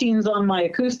played 13s on my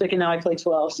acoustic, and now I play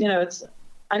 12s.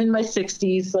 I'm in my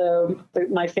 60s, so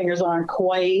my fingers aren't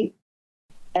quite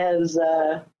as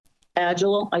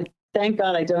agile. Thank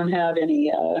God I don't have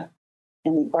any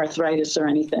arthritis or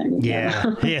anything.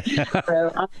 Yeah.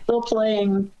 So I'm still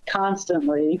playing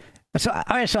constantly. So, all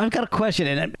right. So I've got a question,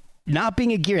 and not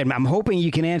being a gearhead, I'm hoping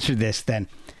you can answer this then.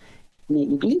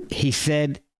 Maybe. He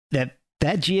said that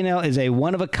G&L is a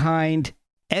one-of-a-kind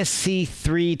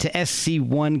SC3 to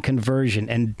SC1 conversion,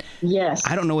 and yes,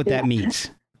 I don't know what that means.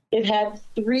 It had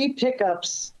 3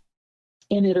 pickups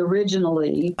in it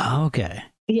originally. Oh, okay.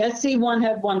 The SC1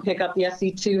 had 1 pickup, the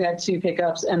SC2 had 2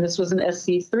 pickups, and this was an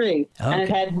SC3. Okay. And it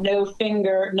had no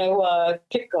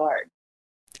pick guard.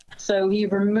 So he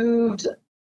removed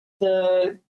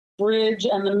the bridge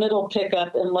and the middle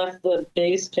pickup and left the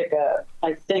bass pickup.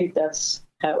 I think that's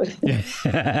how it is.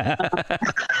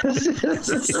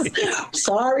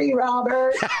 Sorry,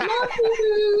 Robert. Love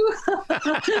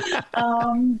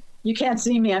you. You can't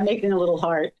see me. I'm making a little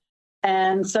heart.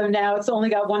 And so now it's only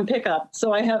got 1 pickup.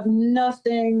 So I have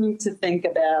nothing to think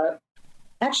about.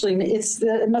 Actually,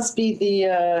 it must be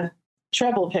the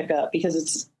treble pickup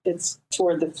because it's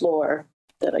toward the floor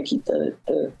that I keep the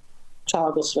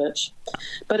toggle switch.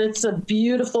 But it's a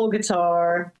beautiful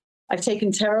guitar. I've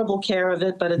taken terrible care of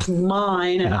it, but it's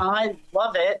mine, and I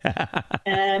love it.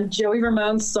 And Joey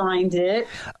Ramone signed it.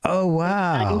 Oh,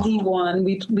 wow. 91.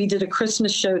 We did a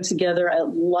Christmas show together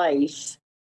at Life.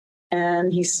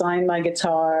 And he signed my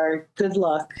guitar. Good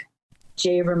luck,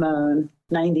 Jay Ramone,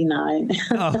 99.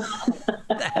 Oh,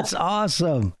 that's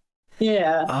awesome.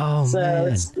 Yeah. Oh, so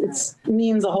man. it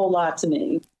means a whole lot to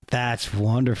me. That's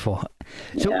wonderful.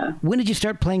 So when did you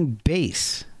start playing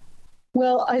bass?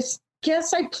 Well,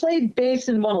 guess I played bass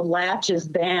in one of Latch's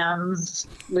bands,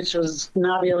 which was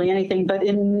not really anything. But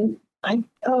I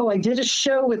did a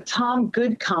show with Tom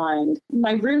Goodkind.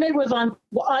 My roommate was on.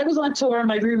 Well, I was on tour.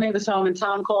 My roommate was home, and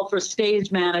Tom called for a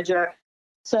stage manager.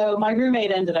 So my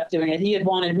roommate ended up doing it. He had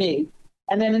wanted me.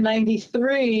 And then in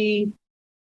 '93,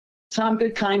 Tom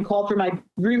Goodkind called for my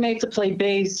roommate to play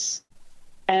bass,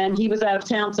 and he was out of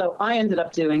town, so I ended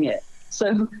up doing it.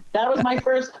 So that was my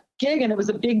first gig, and it was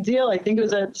a big deal. I think it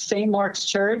was at St. Mark's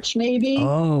Church, maybe.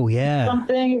 Oh, yeah.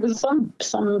 Something. It was some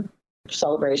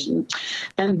celebration.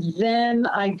 And then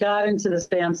I got into this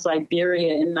band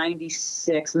Siberia in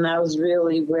 '96, and that was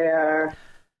really where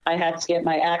I had to get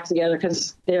my act together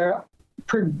because their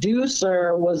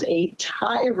producer was a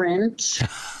tyrant,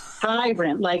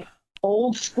 like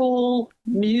old school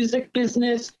music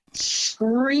business,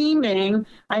 screaming.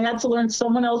 I had to learn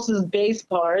someone else's bass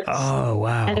parts. Oh,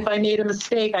 wow. And if I made a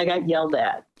mistake, I got yelled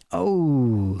at.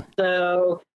 Oh.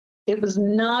 So it was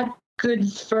not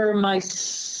good for my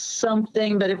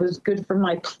something, but it was good for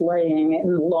my playing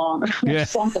in the long Yeah.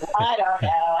 something. I don't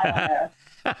know.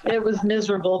 It was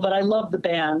miserable, but I loved the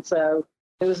band. So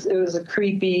it was a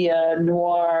creepy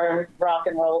noir rock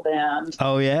and roll band.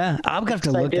 Oh, yeah? I'm going to have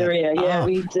to Siberia. look at Yeah, oh.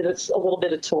 we did a little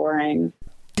bit of touring.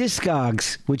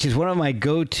 Discogs, which is one of my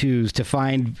go-tos to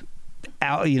find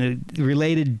out,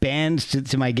 related bands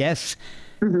to my guests.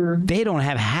 Mm-hmm. They don't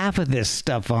have half of this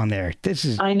stuff on there.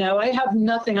 I know. I have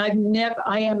nothing. I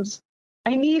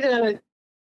need a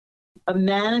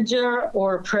manager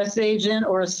or a press agent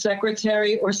or a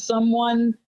secretary or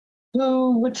someone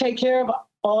who would take care of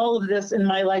all of this in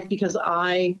my life because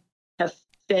I have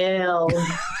failed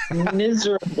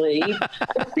miserably.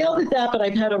 I failed at that, but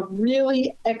I've had a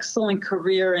really excellent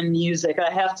career in music,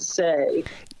 I have to say.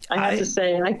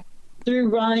 Through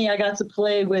Ronnie, I got to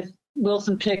play with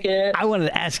Wilson Pickett. I wanted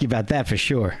to ask you about that for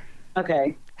sure.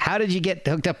 Okay. How did you get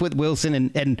hooked up with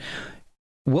Wilson and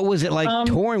what was it like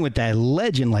touring with that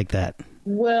legend like that?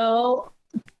 Well,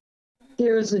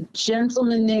 there's a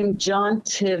gentleman named John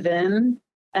Tiven,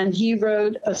 and he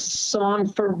wrote a song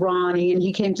for Ronnie, and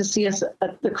he came to see us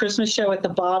at the Christmas show at the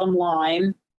Bottom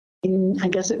Line I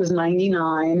guess it was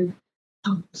 '99.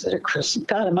 Oh, was it a Christmas?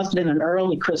 God, it must have been an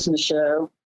early Christmas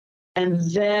show. And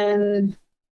then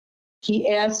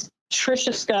he asked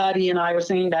Trisha Scotty and I were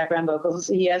singing background vocals.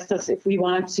 He asked us if we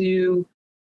wanted to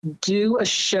do a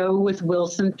show with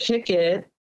Wilson Pickett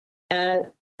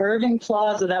at Irving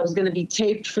Plaza that was going to be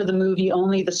taped for the movie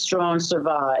Only the Strong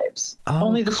Survives. Oh,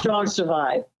 Only the Strong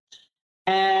Survive.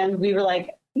 And we were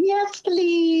like, yes,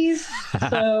 please.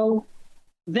 So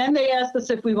then they asked us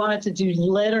if we wanted to do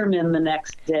Letterman the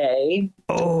next day.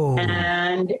 Oh.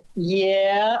 And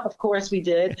yeah, of course we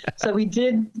did. So we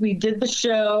did the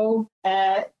show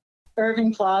at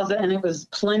Irving Plaza, and it was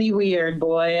plenty weird,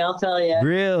 boy, I'll tell you.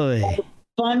 Really?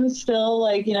 Fun still,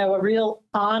 like, a real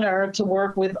honor to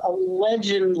work with a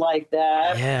legend like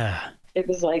that. Yeah. It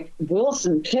was like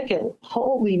Wilson Pickett,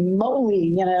 holy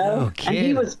moly, Okay. And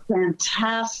he was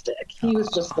fantastic. He was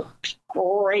just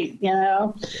great,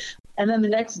 And then the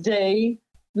next day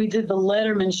we did the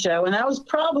Letterman show, and that was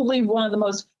probably one of the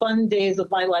most fun days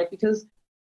of my life because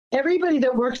everybody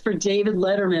that worked for David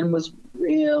Letterman was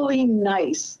really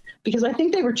nice because I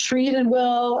think they were treated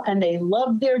well and they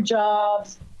loved their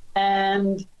jobs.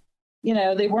 And,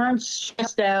 they weren't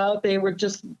stressed out. They were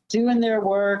just doing their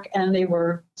work, and they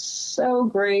were so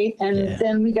great. And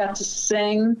then we got to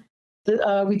sing.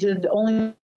 We did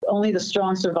Only the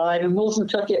Strong Survive, and Wilson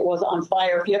Pickett was on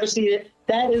fire. If you ever see it,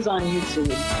 that is on YouTube.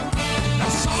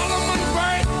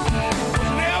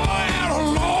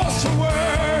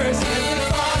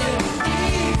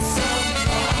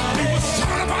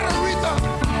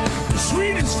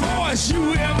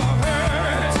 You ever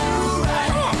heard?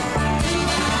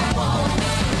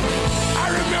 I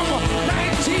remember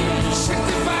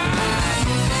 1965.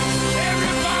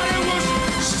 Everybody was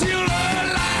still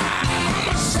alive. I'm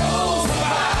a soul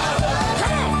survivor.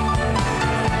 Come on,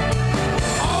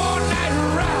 all night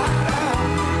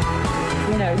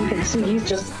rider. You can see he's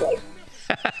just like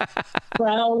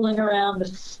prowling around the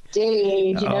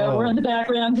stage. We're in the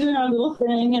background doing our little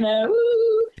thing.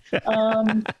 Woo.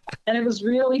 And it was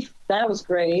that was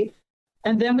great.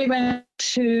 And then we went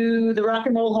to the Rock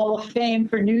and Roll Hall of Fame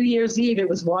for New Year's Eve. It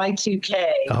was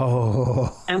Y2K. Oh.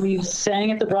 And we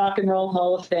sang at the Rock and Roll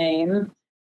Hall of Fame.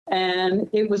 And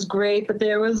it was great, but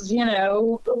there was,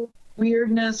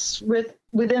 weirdness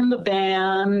within the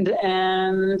band.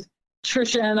 And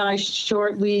Trisha and I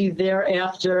shortly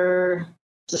thereafter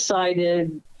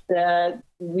decided that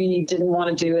we didn't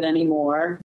want to do it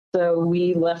anymore. So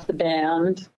we left the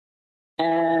band.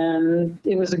 And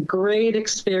it was a great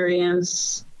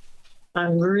experience.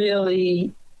 I'm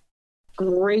really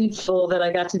grateful that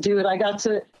I got to do it. I got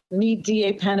to meet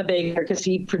D.A. Pennebaker because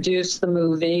he produced the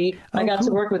movie. I got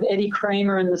to work with Eddie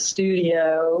Kramer in the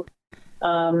studio.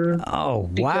 Wow.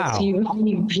 Because he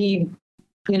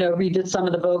redid some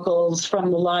of the vocals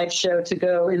from the live show to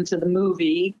go into the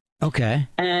movie. Okay.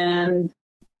 And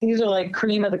these are like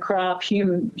cream of the crop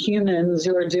humans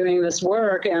who are doing this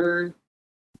work. And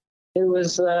it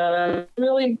was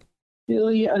really,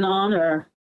 really an honor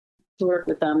to work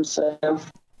with them. So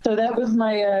that was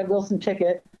my Wilson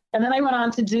Pickett. And then I went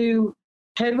on to do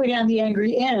Hedwig and the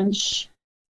Angry Inch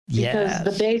because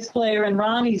the bass player in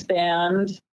Ronnie's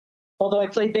band, although I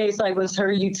played bass, I was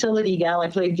her utility gal. I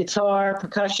played guitar,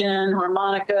 percussion,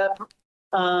 harmonica,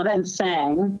 and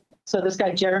sang. So this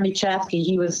guy, Jeremy Chatsky,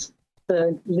 he was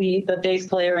the bass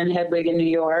player in Hedwig in New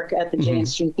York at the Jane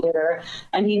Street Theater.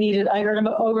 And I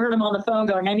overheard him on the phone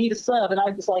going, I need a sub. And I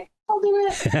was like, I'll do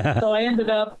it. So I ended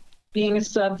up being a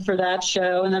sub for that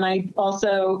show. And then I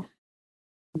also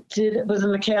was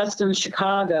in the cast in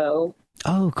Chicago.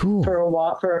 Oh, cool.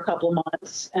 For a couple of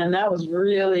months. And that was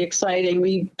really exciting.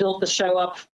 We built the show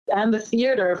up and the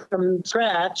theater from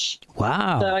scratch.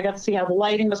 Wow. So I got to see how the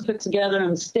lighting was put together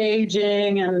and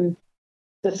staging and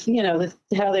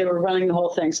how they were running the whole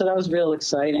thing. So that was real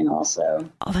exciting also.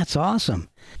 Oh, that's awesome.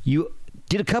 You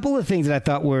did a couple of things that I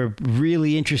thought were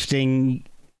really interesting.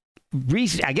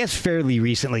 I guess fairly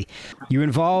recently. You were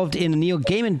involved in a Neil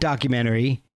Gaiman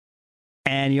documentary.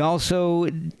 And you also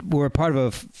were a part of a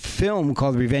film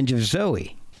called Revenge of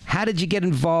Zoe. How did you get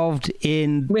involved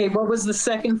in... Wait, what was the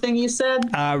second thing you said?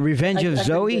 Revenge of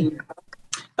Zoe?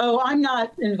 Oh, I'm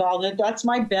not involved in it. That's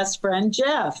my best friend,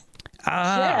 Jeff.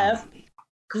 Jeff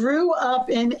grew up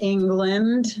in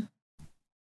England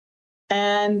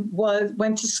and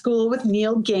went to school with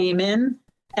Neil Gaiman.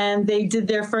 And they did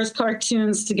their first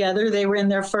cartoons together. They were in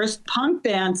their first punk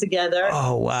band together.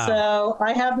 Oh, wow. So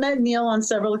I have met Neil on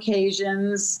several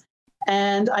occasions.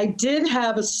 And I did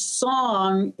have a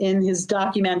song in his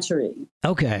documentary.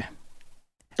 Okay.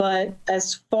 But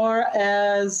as far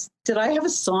as, did I have a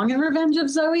song in Revenge of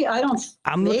Zoe?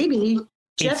 Maybe.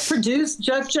 Jeff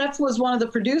was one of the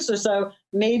producers, so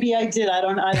maybe I did. I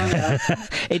don't know.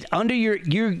 It's under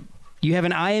you have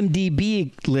an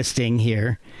IMDb listing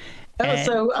here.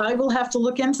 So I will have to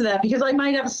look into that because I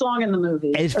might have a song in the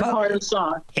movie. It's part of the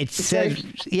song. It says,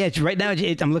 it's right now.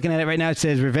 I'm looking at it right now. It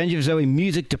says Revenge of Zoe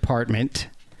Music Department.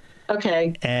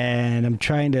 Okay. And I'm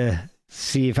trying to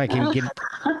see if I can get.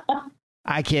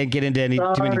 I can't get into any.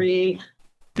 Sorry.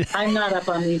 I'm not up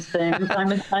on these things.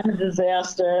 I'm a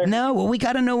disaster. No, well, we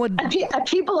got to know what...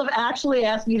 People have actually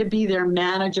asked me to be their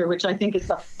manager, which I think is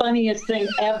the funniest thing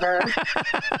ever.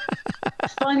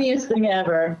 Funniest thing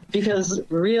ever. Because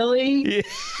really,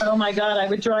 oh my God, I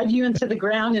would drive you into the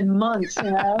ground in months,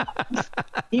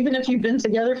 even if you've been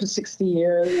together for 60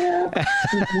 years.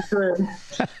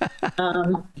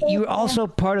 You were also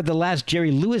part of the last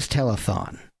Jerry Lewis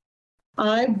telethon.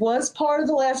 I was part of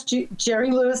the last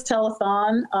Jerry Lewis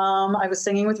telethon. I was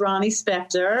singing with Ronnie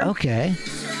Spector. Okay.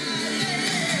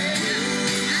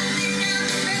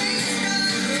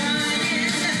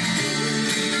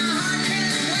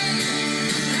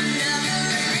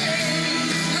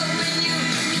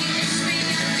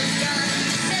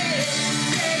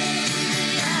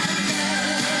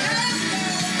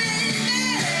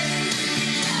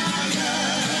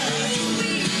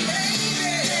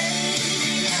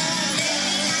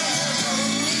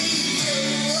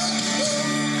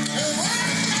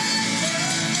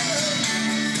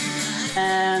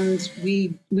 And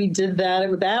we did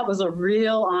that. That was a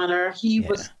real honor.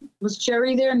 Was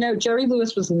Jerry there? No, Jerry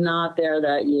Lewis was not there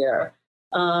that year.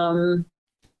 I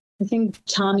think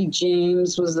Tommy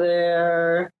James was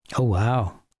there. Oh,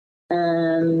 wow.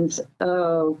 And,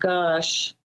 oh,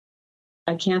 gosh.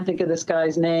 I can't think of this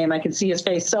guy's name. I can see his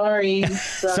face. Sorry.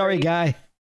 Sorry, guy.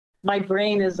 My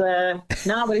brain is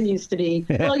not what it used to be.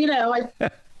 Well,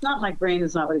 my brain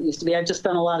is not what it used to be. I've just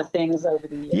done a lot of things over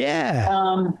the years.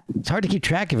 Yeah. It's hard to keep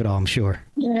track of it all, I'm sure.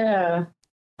 Yeah.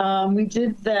 We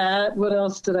did that. What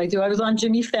else did I do? I was on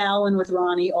Jimmy Fallon with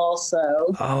Ronnie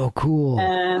also. Oh, cool.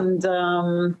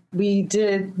 And we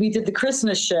did the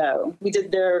Christmas show. We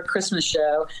did their Christmas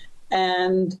show.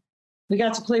 And we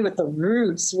got to play with the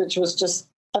Roots, which was just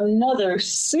another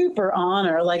super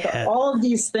honor. All of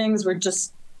these things were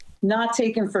just not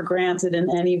taken for granted in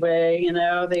any way.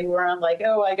 They weren't like,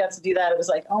 oh, I got to do that. It was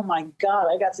like, oh my God,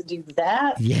 I got to do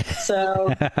that. Yeah.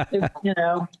 So,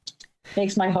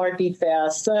 makes my heart beat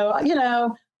fast. So,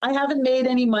 I haven't made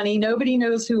any money. Nobody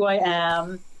knows who I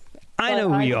am. I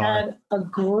know who you are. I had a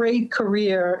great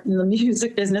career in the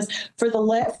music business for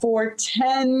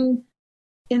 10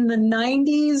 in the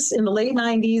 90s, in the late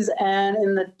 90s and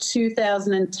in the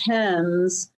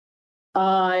 2010s,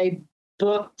 I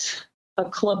booked a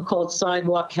club called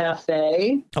Sidewalk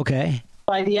Cafe. Okay.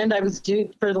 By the end,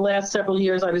 for the last several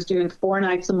years, I was doing 4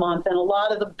 nights a month. And a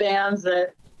lot of the bands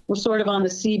that were sort of on the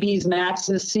CB's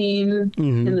Max's scene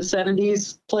in the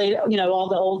 70s played, all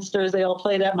the oldsters, they all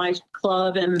played at my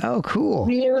club. And oh, cool.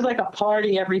 It was like a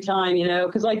party every time,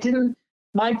 because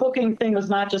my booking thing was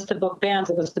not just to book bands,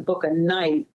 it was to book a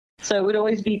night. So it would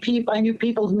always be people, I knew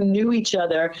people who knew each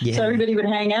other. Yeah. So everybody would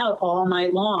hang out all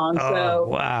night long. Oh, so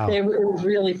wow. It was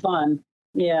really fun.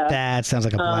 Yeah. That sounds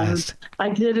like a blast. I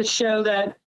did a show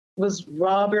that was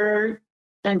Robert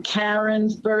and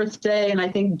Karen's birthday. And I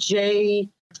think Jay,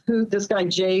 who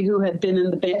had been in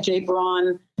the band, Jay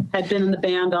Braun had been in the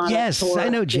band on yes, I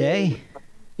know Jay.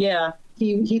 Yeah.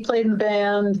 He played in the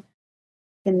band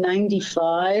in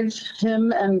 95.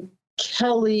 Him and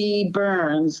Kelly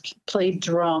Burns played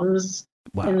drums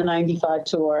in the 95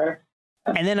 tour.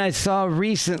 And then I saw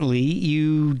recently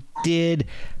you did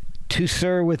To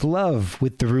Sir With Love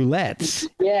with the Roulettes.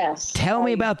 Yes. Tell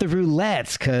me about the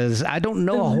Roulettes, because I don't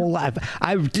know a whole lot.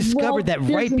 I discovered that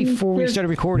right before we started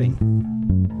recording.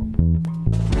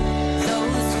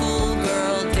 Those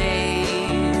schoolgirl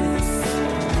days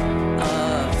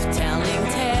of telling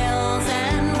tales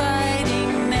and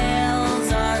biting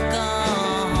nails are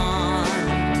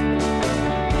gone.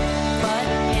 But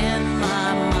in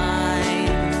my mind,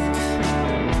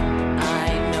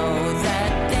 I know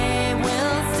that they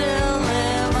will still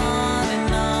live on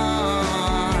and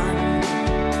on.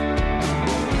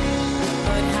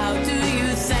 But how do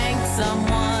you thank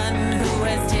someone who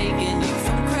has taken you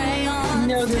from crayons?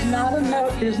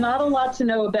 There's not a lot to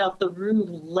know about the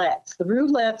Roulettes. The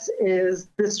Roulettes is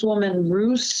this woman,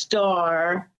 Rue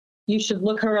Starr. You should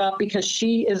look her up because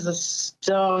she is a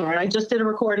star. I just did a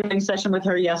recording session with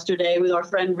her yesterday with our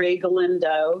friend Ray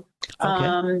Galindo.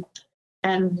 Okay.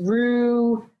 And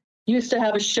Rue used to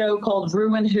have a show called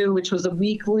Rue and Who, which was a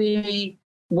weekly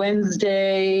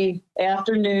Wednesday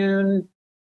afternoon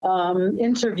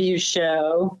interview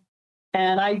show.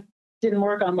 And I didn't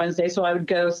work on Wednesday, so I would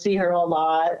go see her a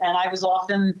lot. And I was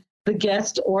often the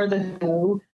guest or the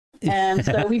Who. And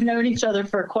so we've known each other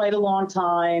for quite a long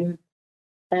time.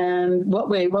 And what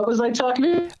was I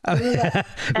talking about?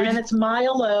 And it's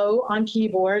Maya Lowe on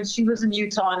keyboards. She lives in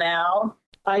Utah now.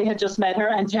 I had just met her,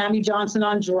 and Tammy Johnson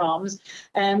on drums.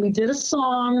 And we did a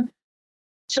song,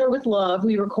 Sure With Love.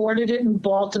 We recorded it in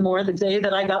Baltimore the day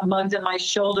that I got mugged and my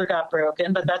shoulder got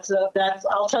broken. But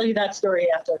I'll tell you that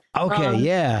story after. Okay,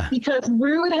 yeah. Because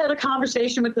Rue had a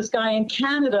conversation with this guy in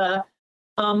Canada,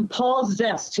 Paul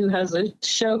Zest, who has a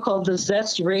show called the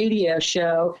Zest Radio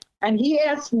Show. And he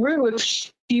asked Rue if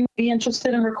she would be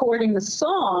interested in recording the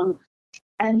song.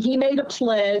 And he made a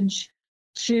pledge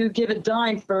to give a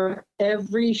dime for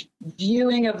every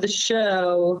viewing of the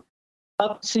show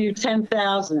up to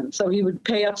 $10,000. So he would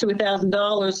pay up to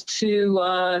 $1,000 to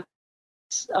a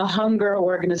hunger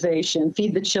organization,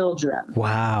 Feed the Children.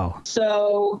 Wow.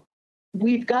 So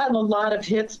we've gotten a lot of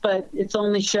hits, but it's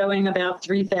only showing about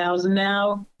 3,000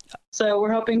 now. So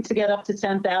we're hoping to get up to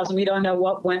 10,000. We don't know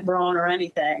what went wrong or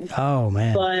anything. Oh,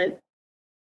 man. But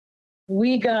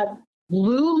we got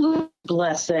Lulu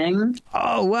blessing.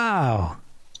 Oh, wow.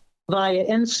 Via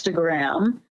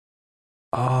Instagram.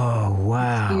 Oh,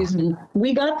 wow. Excuse me.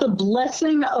 We got the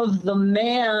blessing of the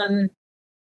man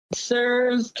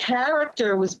Sir's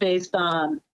character was based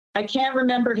on. I can't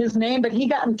remember his name, but he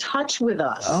got in touch with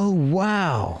us. Oh,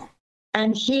 wow.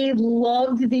 And he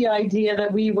loved the idea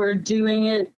that we were doing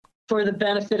it for the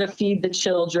benefit of Feed the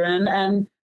Children. And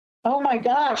oh my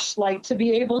gosh, like to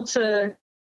be able to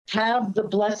have the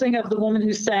blessing of the woman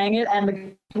who sang it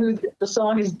and who the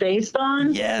song is based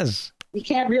on. Yes. You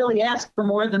can't really ask for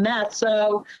more than that.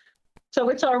 So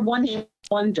it's our one-hit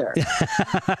wonder.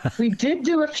 We did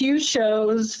do a few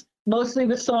shows, mostly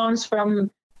with songs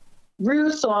from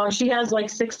Rue's songs. She has like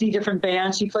 60 different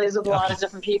bands. She plays with a lot of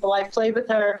different people. I've played with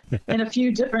her in a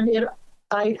few different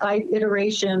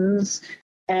iterations,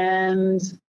 and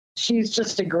she's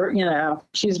just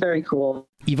she's very cool.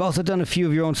 You've also done a few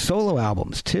of your own solo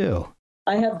albums too.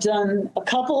 I have done a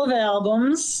couple of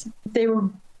albums. They were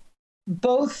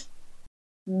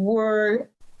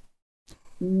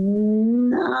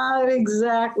not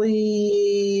exactly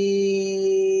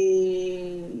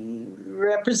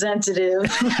representative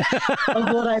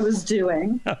of what I was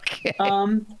doing. Okay.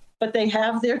 But they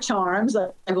have their charms.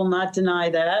 I will not deny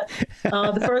that.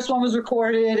 The first one was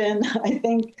recorded in, I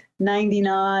think,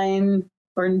 99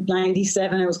 or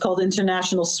 97. It was called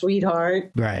International Sweetheart,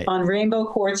 right, on Rainbow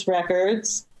Quartz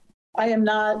Records. I am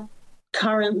not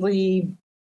currently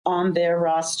on their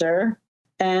roster.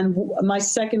 And my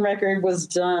second record was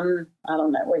done, I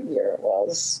don't know what year it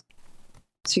was,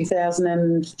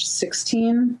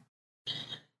 2016.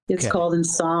 It's called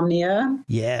Insomnia.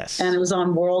 Yes. And it was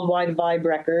on Worldwide Vibe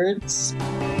Records.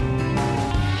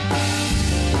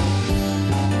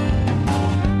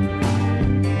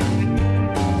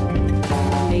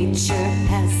 Nature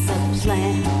has a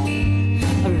plan.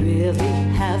 I really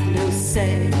have no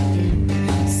say.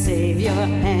 Save your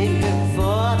anger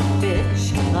for the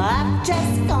bitch. I've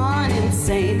just gone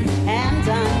insane, and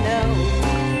I know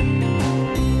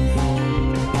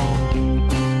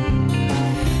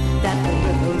that the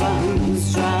river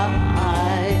runs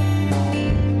dry.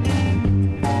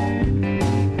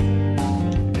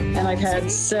 And I've had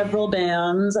several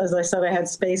bands. As I said, I had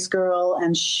Space Girl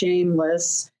and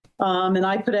Shameless. And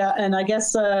I put out, and I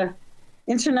guess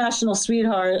International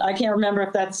Sweetheart, I can't remember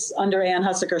if that's under Ann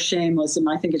Husick or Shameless, and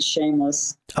I think it's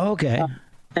Shameless. Okay.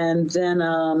 And then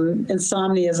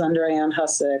Insomnia is under Ann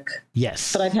Husick.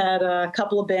 Yes. But I've had a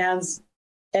couple of bands.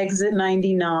 Exit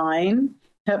 99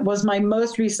 was my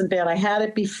most recent band. I had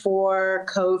it before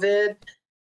COVID,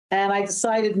 and I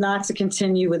decided not to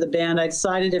continue with the band. I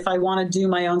decided if I want to do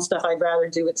my own stuff, I'd rather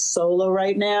do it solo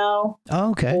right now.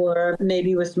 Oh, okay. Or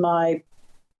maybe with my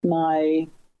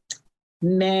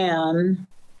man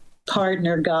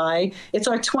partner guy. It's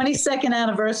our 22nd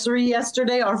anniversary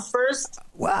yesterday. Our first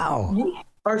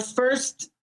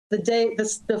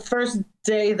the first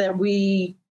day that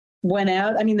we went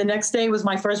out. I mean, the next day was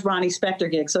my first Ronnie Spector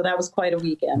gig, so that was quite a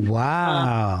weekend.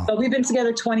 Wow. But we've been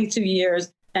together 22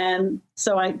 years. And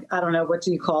so I don't know, what do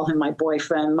you call him? My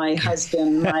boyfriend, my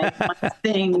husband, my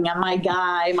thing, my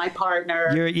guy, my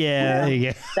partner.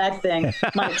 That thing.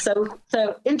 Mike. So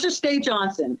Interstate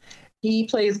Johnson, he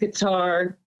plays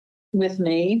guitar with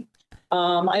me.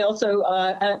 I also,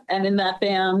 and in that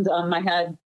band, I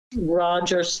had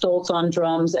Roger Stoltz on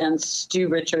drums and Stu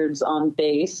Richards on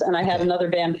bass. And I had another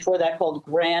band before that called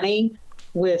Granny,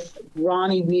 with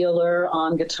Ronnie Wheeler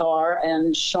on guitar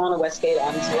and Shauna Westgate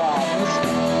on drums.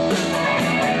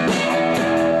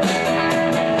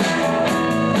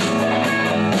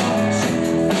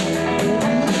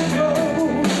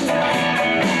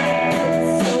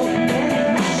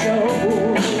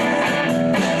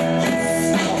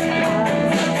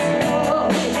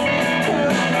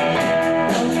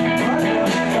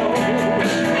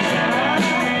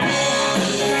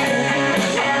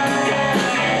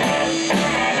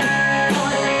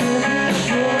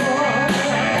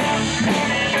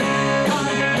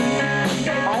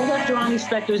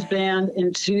 Spector's band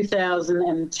in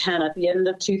 2010, at the end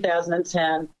of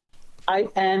 2010.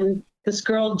 And this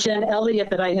girl, Jen Elliott,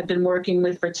 that I had been working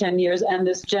with for 10 years, and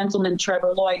this gentleman,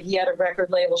 Trevor Lloyd, he had a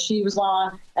record label she was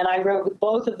on, and I wrote with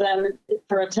both of them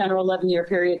for a 10 or 11 year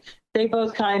period. They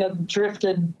both kind of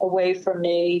drifted away from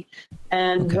me,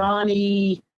 and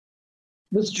Ronnie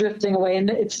was drifting away, and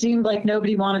it seemed like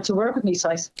nobody wanted to work with me, so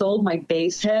I sold my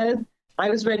bass head. I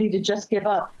was ready to just give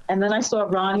up. And then I saw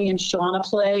Ronnie and Shauna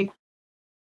play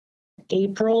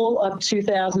April of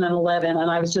 2011,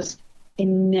 and I was just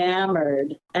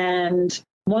enamored. And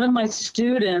one of my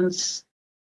students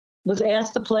was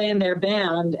asked to play in their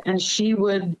band, and she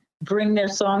would bring their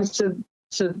songs to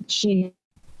she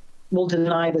will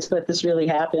deny this, but this really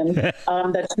happened,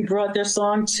 that she brought their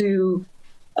song to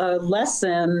a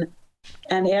lesson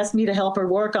and asked me to help her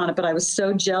work on it. But I was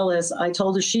so jealous. I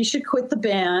told her she should quit the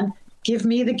band, give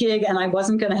me the gig, and I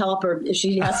wasn't going to help her if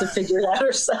she has to figure it out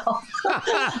herself.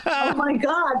 Oh my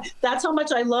God, that's how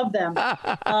much I love them.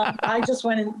 I just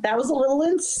went in, that was a little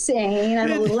insane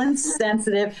and a little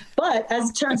insensitive, but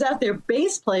as it turns out, their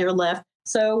bass player left.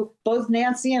 So both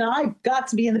Nancy and I got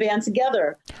to be in the band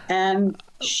together, and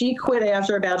she quit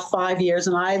after about 5 years,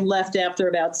 and I left after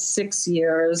about 6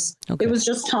 years. Okay. It was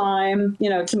just time,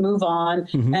 to move on.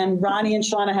 Mm-hmm. And Ronnie and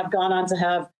Shauna have gone on to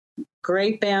have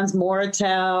great bands,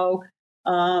 Moritau.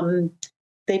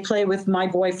 They play with my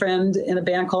boyfriend in a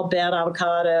band called Bad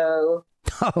Avocado.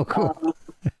 Oh, cool.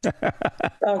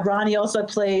 Ronnie also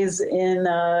plays in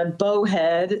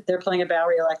Bowhead. They're playing at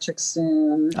Bowery Electric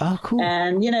soon. Oh, cool.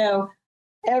 And,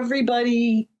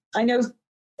 everybody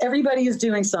is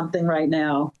doing something right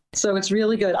now. So it's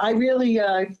really good. I really,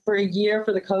 for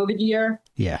the COVID year,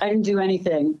 I didn't do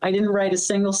anything. I didn't write a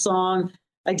single song.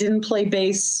 I didn't play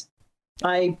bass.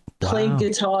 I played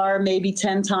guitar maybe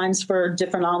 10 times for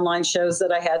different online shows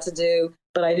that I had to do,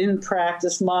 but I didn't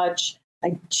practice much.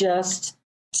 I just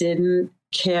didn't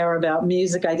care about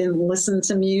music. I didn't listen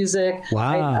to music.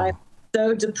 Wow. I'm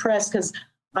so depressed because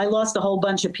I lost a whole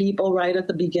bunch of people right at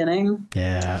the beginning.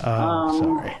 Yeah. Oh,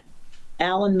 sorry.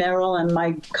 Alan Merrill and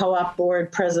my co-op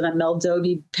board president, Mel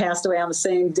Doby, passed away on the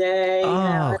same day.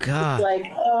 Oh, God. It's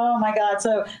like, oh, my God.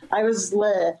 So I was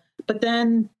lit. But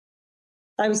then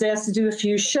I was asked to do a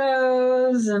few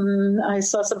shows, and I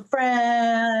saw some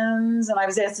friends, and I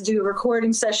was asked to do a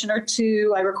recording session or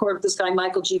two. I recorded with this guy,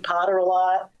 Michael G. Potter, a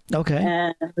lot. Okay.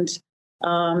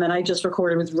 And I just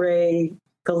recorded with Ray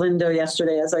Galindo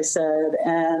yesterday, as I said,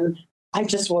 and I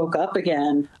just woke up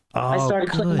again. I started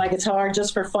playing my guitar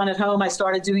just for fun at home. I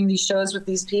started doing these shows with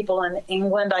these people in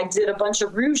England. I did a bunch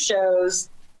of Rue shows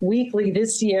weekly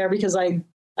this year because I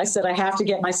said I have to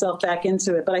get myself back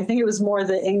into it. But I think it was more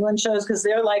the England shows because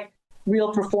they're like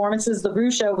real performances. The Rue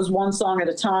show was one song at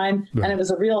a time, and it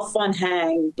was a real fun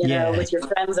hang, you know, with your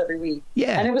friends every week.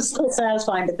 Yeah. And it was still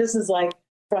satisfying, but this is like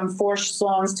from 4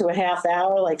 songs to a half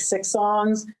hour, like 6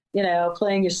 songs. You know,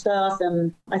 playing your stuff,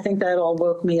 and I think that all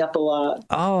woke me up a lot.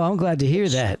 Oh, I'm glad to hear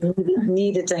that.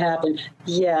 Needed to happen.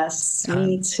 Yes,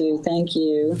 me too. Thank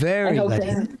you. Very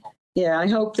glad. I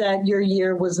hope that your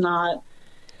year was not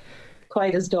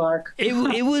quite as dark. It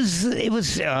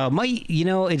was my, you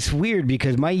know, it's weird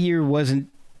because my year wasn't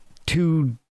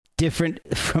too different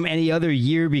from any other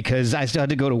year because I still had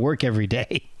to go to work every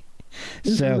day.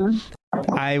 So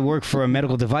I work for a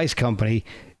medical device company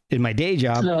in my day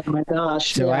job. Oh my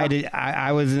gosh. So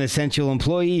I was an essential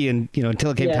employee, and you know,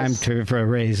 until it came time for a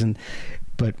raise,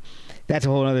 but that's a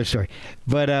whole other story.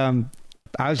 But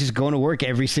I was just going to work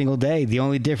every single day. The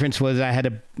only difference was I had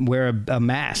to wear a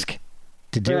mask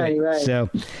to do it. Right. So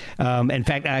in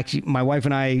fact, actually my wife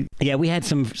and I, we had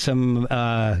some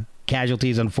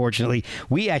casualties, unfortunately.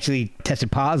 We actually tested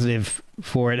positive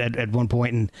for it at one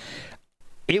point, and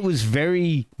it was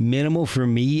very minimal for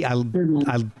me. I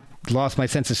lost my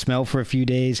sense of smell for a few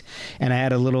days, and I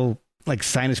had a little like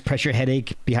sinus pressure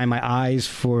headache behind my eyes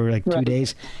for like 2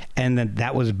 days, and then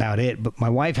that was about it. But my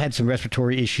wife had some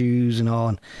respiratory issues and all,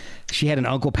 and she had an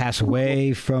uncle pass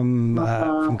away from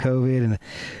COVID,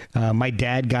 and my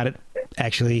dad got it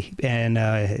actually, and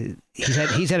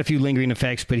he's had a few lingering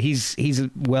effects, but he's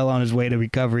well on his way to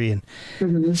recovery,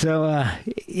 and so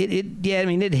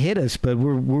it hit us, but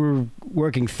we're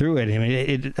working through it. I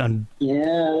mean,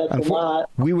 that's a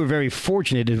lot. We were very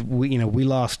fortunate that we only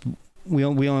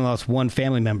lost one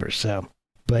family member, so.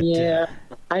 But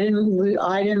I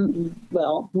didn't.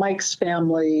 Well, Mike's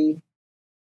family,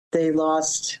 they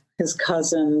lost his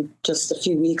cousin just a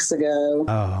few weeks ago.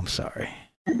 Oh, I'm sorry.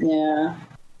 Yeah.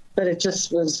 But it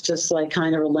just was just like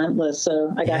kind of relentless.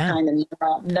 So I got kind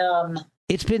of numb.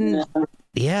 It's been,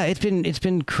 it's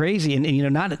been crazy. And you know,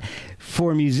 not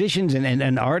for musicians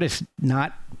and artists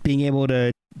not being able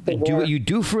to do what you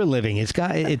do for a living. It's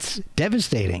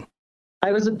devastating.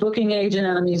 I was a booking agent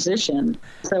and a musician.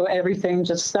 So everything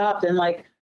just stopped. And like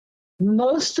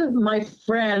most of my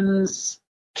friends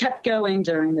kept going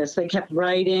during this. They kept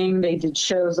writing. They did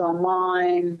shows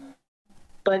online.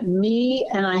 But me,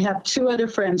 and I have 2 other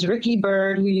friends, Ricky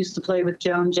Bird, who used to play with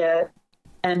Joan Jett,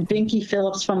 and Binky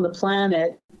Phillips from the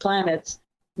Planets,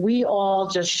 we all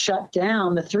just shut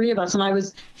down, the 3 of us. And I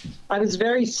was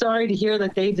very sorry to hear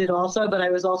that they did also, but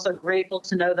I was also grateful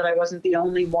to know that I wasn't the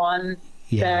only one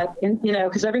that, you know,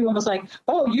 because everyone was like,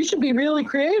 oh, you should be really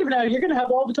creative now. You're going to have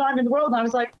all the time in the world. And I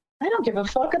was like, I don't give a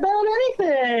fuck about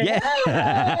anything.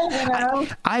 Yeah. You know?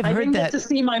 I didn't get to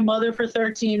see my mother for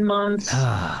 13 months,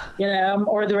 you know,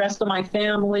 or the rest of my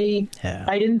family. Yeah.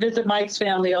 I didn't visit Mike's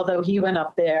family, although he went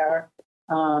up there.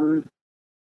 You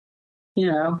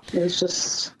know, it was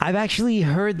just. I've actually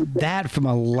heard that from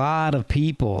a lot of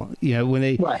people, you know,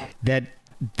 when that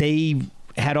they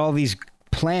had all these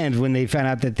plans when they found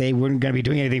out that they weren't going to be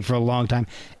doing anything for a long time,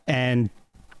 and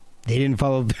they didn't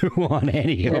follow through on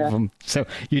any of them. So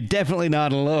you're definitely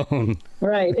not alone.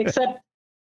 Right. Except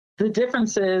the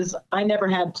difference is I never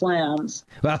had plans.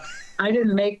 Well, I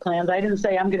didn't make plans. I didn't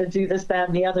say I'm going to do this, that,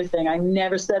 and the other thing. I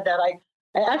never said that. I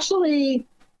actually,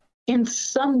 in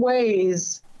some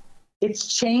ways,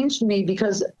 it's changed me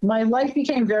because my life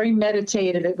became very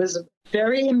meditative. It was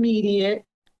very immediate.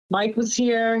 Mike was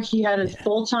here. He had a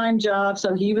full-time job,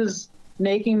 so he was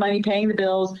making money, paying the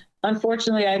bills.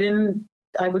 Unfortunately, I didn't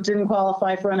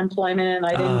qualify for unemployment, and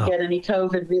I didn't get any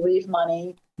COVID relief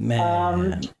money.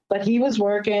 But he was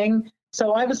working.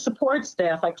 So I was support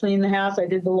staff. I cleaned the house. I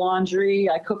did the laundry.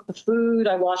 I cooked the food.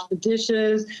 I washed the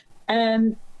dishes.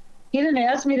 And he didn't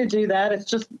ask me to do that. It's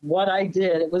just what I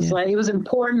did. It was like, it was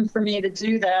important for me to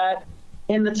do that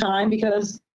in the time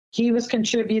because he was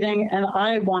contributing and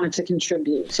I wanted to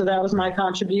contribute. So that was my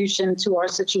contribution to our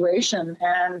situation.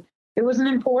 And it was an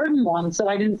important one. So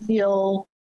I didn't feel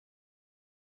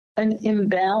an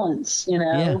imbalance, you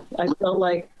know. I felt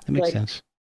like that makes sense.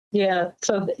 Yeah.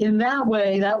 So in that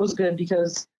way, that was good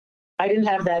because I didn't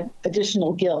have that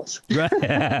additional guilt Right.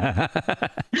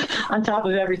 on top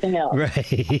of everything else.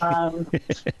 Right.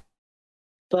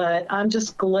 But I'm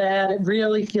just glad it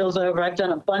really feels over. I've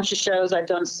done a bunch of shows. I've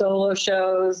done solo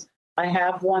shows. I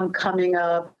have one coming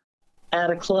up at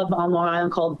a club on Long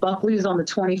Island called Buckley's on the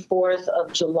 24th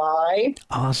of July.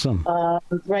 Awesome.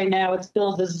 Right now it's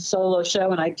billed as a solo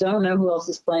show, and I don't know who else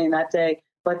is playing that day.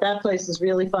 But that place is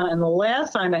really fun. And the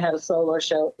last time I had a solo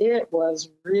show, it was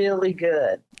really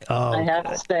good. Oh, I have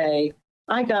to say,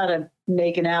 I got to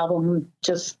make an album,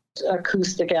 just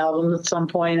acoustic album at some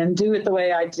point, and do it the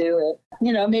way I do it.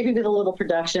 You know, maybe with a little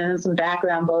production, some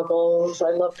background vocals.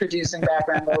 I love producing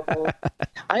background vocals.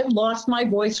 I lost my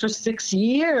voice for 6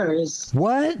 years.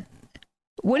 What?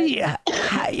 What do you?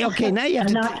 Okay, now you have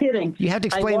I'm to. not kidding. You have to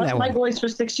explain I that lost my one. voice for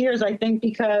 6 years, I think,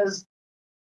 because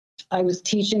I was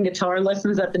teaching guitar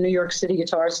lessons at the New York City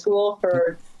Guitar School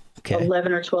for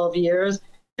 11 or 12 years,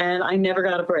 and I never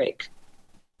got a break.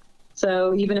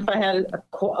 So even if I had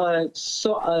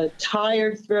a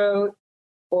tired throat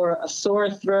or a sore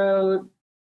throat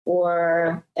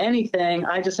or anything,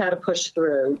 I just had to push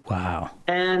through. Wow.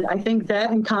 And I think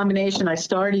that in combination, I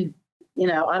started, you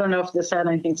know, I don't know if this had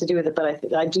anything to do with it,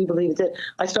 but I do believe it did.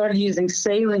 I started using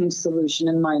saline solution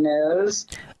in my nose,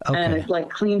 and it like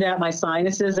cleaned out my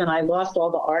sinuses, and I lost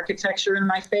all the architecture in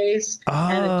my face,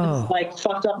 and it just like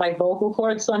fucked up my vocal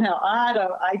cords somehow. I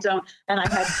don't, and I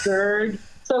had GERD.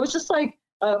 So it was just like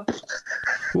a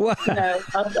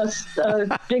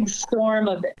big storm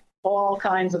of all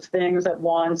kinds of things at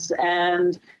once.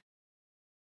 And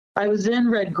I was in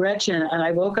Red Gretchen, and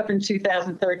I woke up in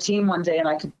 2013 one day, and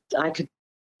I could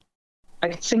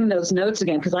sing those notes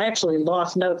again, because I actually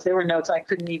lost notes. There were notes I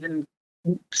couldn't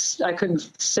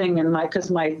sing,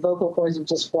 because my vocal cords would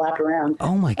just flap around.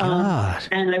 Oh my God.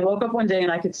 And I woke up one day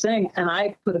and I could sing, and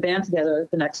I put a band together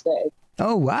the next day.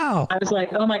 Oh, wow. I was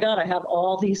like, oh my God, I have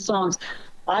all these songs.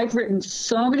 I've written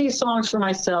so many songs for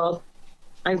myself.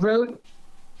 I wrote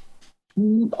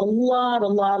a lot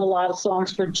of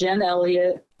songs for Jen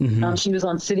Elliott. Mm-hmm. She was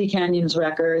on City Canyons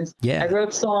Records. Yeah. I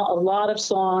wrote a lot of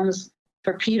songs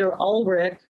for Peter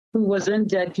Ulrich, who was in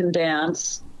Dead Can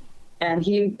Dance, and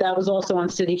that was also on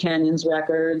City Canyons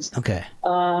Records. Okay.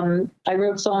 I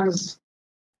wrote songs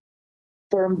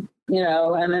for, you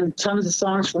know, and then tons of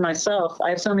songs for myself. I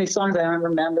have so many songs I don't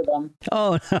remember them.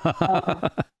 Oh, no.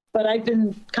 But I've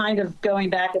been kind of going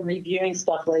back and reviewing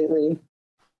stuff lately,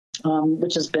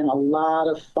 which has been a lot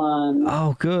of fun.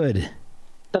 Oh, good.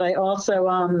 But I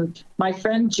also, my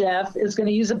friend Jeff is going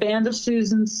to use a Band of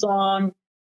Susan's song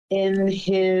in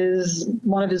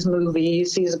one of his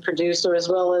movies. He's a producer as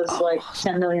well as like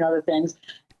 10 million other things.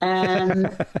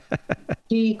 And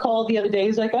he called the other day.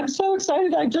 He's like, I'm so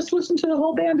excited. I just listened to the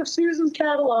whole Band of Susan's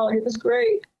catalog. It was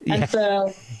great. Yeah. And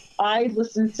so I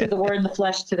listened to The Word in the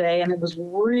Flesh today, and it was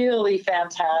really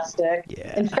fantastic.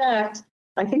 Yeah. In fact,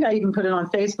 I think I even put it on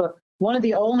Facebook. One of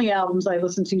the only albums I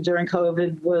listened to during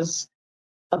COVID was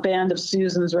a Band of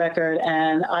Susan's record,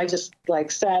 and I just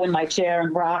like sat in my chair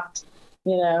and rocked,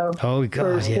 you know, for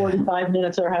 45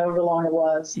 minutes or however long it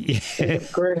was. Yeah. It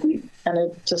was great, and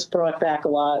it just brought back a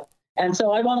lot. And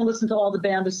so I want to listen to all the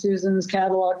Band of Susan's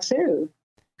catalog too,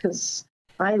 because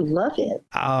I love it.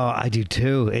 Oh, I do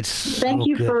too. It's Thank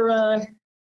you for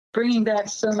bringing back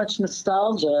so much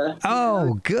nostalgia.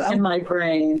 Oh, good. In my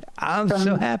brain. I'm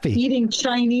so happy. Eating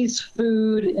Chinese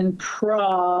food in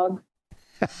Prague.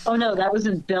 Oh no, that was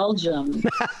in Belgium.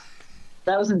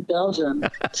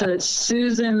 To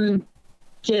Susan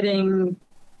getting,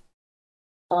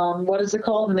 what is it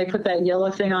called when they put that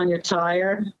yellow thing on your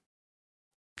tire?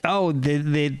 Oh, they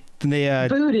booted.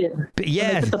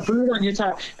 Yes. They put the boot on your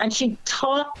tire, and she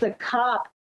talked the cop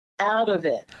out of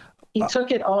it. He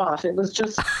took it off. It was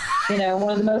just, you know,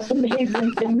 one of the most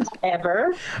amazing things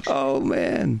ever. Oh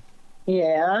man.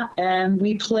 Yeah, and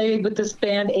we played with this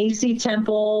band, AC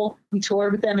Temple. We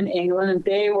toured with them in England, and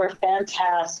they were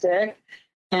fantastic.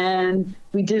 And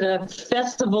we did a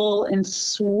festival in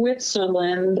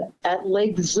Switzerland at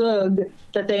Lake Zug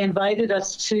that they invited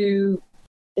us to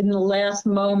in the last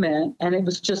moment, and it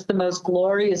was just the most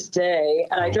glorious day.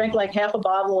 And I drank like half a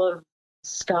bottle of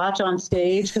scotch on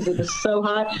stage because it was so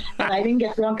hot, and I didn't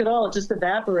get drunk at all. It just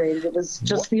evaporated. It was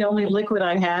just the only liquid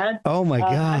I had. Oh my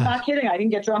God. I'm not kidding. I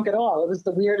didn't get drunk at all. It was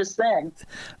the weirdest thing.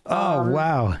 Oh,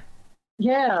 wow.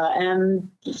 Yeah,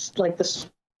 and just like the Stars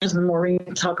and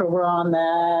Maureen Tucker were on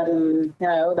that, and you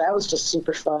know, that was just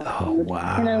super fun. Oh,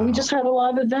 wow. You know, we just had a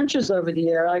lot of adventures over the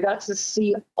year. I got to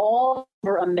see all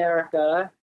over America.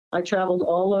 I traveled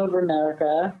all over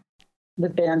America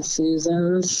with Band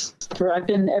Susan's. I've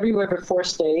been everywhere but 4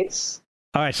 states.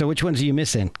 All right, so which ones are you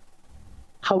missing?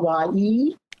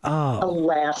 Hawaii.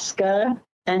 Alaska,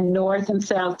 and North and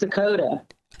South Dakota.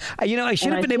 I should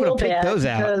And have been I able to feel pick bad those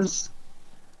out. because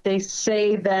they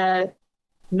say that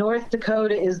North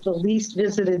Dakota is the least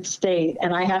visited state,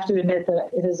 and I have to admit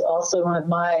that it is also one of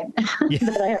mine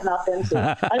that I have not been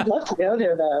to. I'd love to go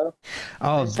there, though.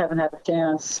 I just haven't had a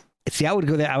chance. See, I would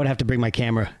go there. I would have to bring my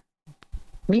camera.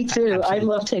 Me too. Absolutely. I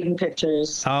love taking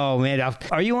pictures. Oh, man.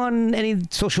 Are you on any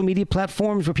social media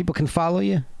platforms where people can follow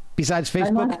you besides I'm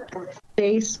Facebook? on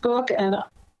Facebook, and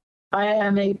I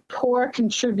am a poor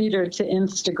contributor to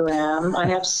Instagram. I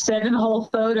have 7 whole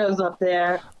photos up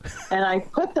there, and I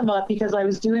put them up because I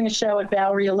was doing a show at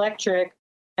Bowery Electric,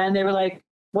 and they were like,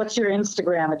 "What's your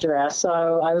Instagram address?"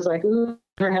 So I was like, "Ooh,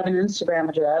 I have an Instagram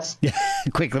address."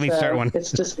 Quick, let me start one.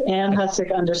 It's just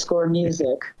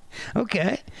 @Husick_music.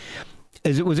 Okay.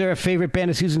 Was there a favorite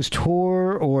band of Susan's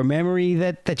tour or memory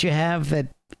that you have that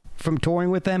from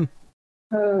touring with them?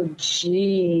 Oh,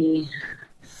 gee.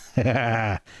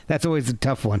 That's always a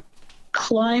tough one.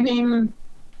 Climbing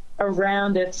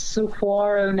around at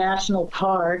Saguaro National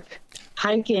Park,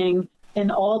 hiking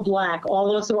in all black. All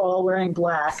of us are all wearing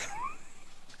black.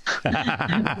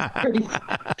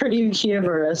 pretty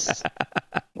humorous.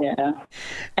 Yeah.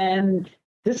 And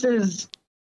this is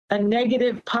a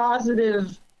negative,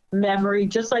 positive memory,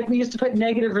 just like we used to put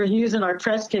negative reviews in our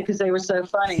press kit because they were so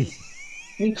funny.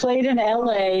 We played in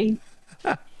LA.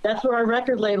 That's where our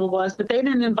record label was, but they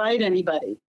didn't invite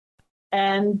anybody.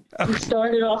 And we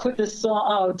started off with this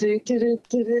song. I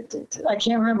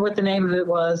can't remember what the name of it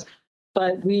was,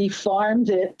 but we farmed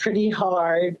it pretty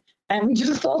hard. And we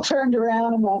just all turned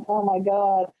around and went, "Oh my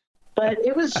God." But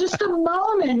it was just a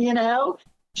moment,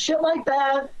 shit like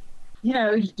that.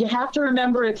 You have to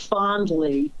remember it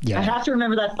fondly. Yeah. I have to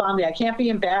remember that fondly. I can't be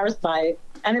embarrassed by it.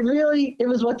 And it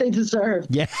was what they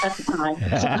deserved at the time.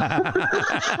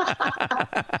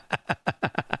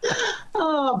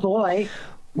 Oh, boy.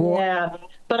 Yeah.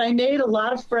 But I made a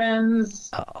lot of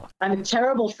friends. I'm a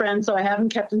terrible friend, so I haven't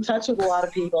kept in touch with a lot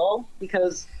of people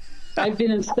because I've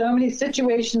been in so many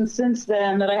situations since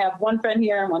then that I have one friend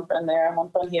here and one friend there and one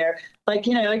friend here. Like,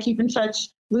 I keep in touch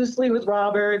loosely with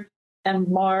Robert and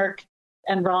Mark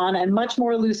and Ron, and much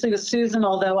more loosely with Susan,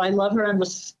 although I love her and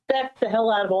respect the hell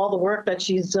out of all the work that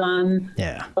she's done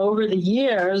over the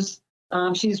years.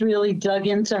 She's really dug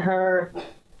into her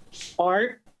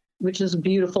art, which is a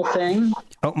beautiful thing.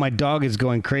 Oh, my dog is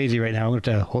going crazy right now. I'm going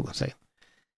to have to hold on a second.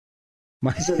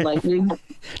 Is it lightning?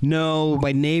 No,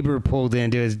 my neighbor pulled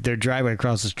into their driveway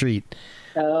across the street.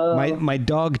 Oh. My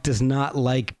dog does not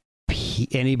like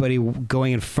anybody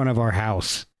going in front of our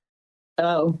house.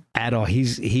 Oh. At all.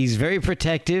 He's very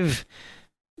protective,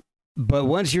 but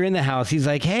once you're in the house, he's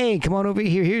like, "Hey, come on over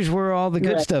here. Here's where all the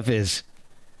good stuff is."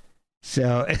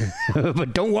 So,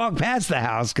 but don't walk past the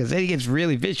house because then he gets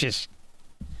really vicious.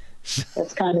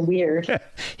 That's kind of weird.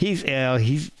 He's a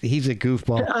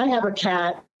goofball. I have a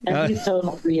cat, and he's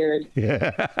totally weird.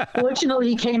 Fortunately,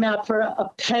 he came out for a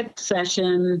pet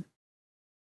session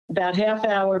about half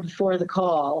hour before the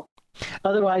call.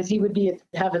 Otherwise, he would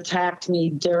have attacked me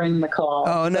during the call.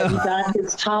 Oh, no. So he got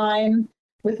his time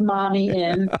with mommy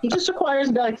in. He just requires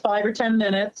about like 5 or 10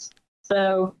 minutes.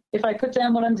 So if I put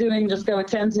down what I'm doing, just go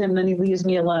attend to him, then he leaves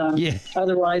me alone. Yeah.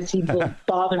 Otherwise, he will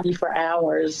bother me for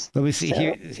hours. Let me see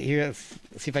here. Let's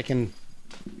see if I can.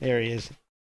 There he is.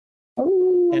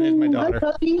 Ooh, and there's my daughter.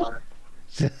 Hi, puppy.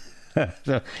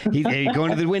 So he's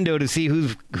going to the window to see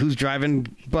who's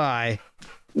driving by.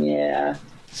 Yeah.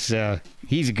 So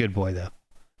he's a good boy, though.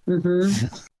 Mm-hmm.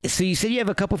 So you said you have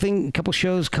a couple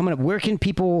shows coming up. Where can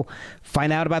people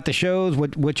find out about the shows?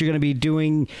 What you're going to be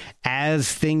doing as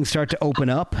things start to open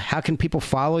up? How can people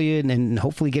follow you and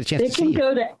hopefully get a chance to see you? They can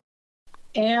go to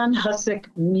Ann Husick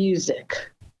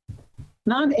Music.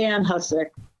 Not Ann Husick,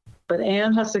 but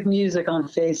Ann Husick Music on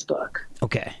Facebook.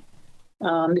 Okay.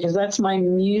 Because that's my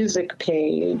music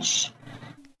page.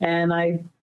 And I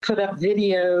put up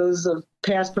videos of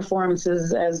past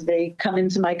performances as they come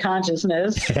into my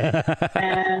consciousness.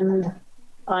 And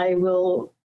I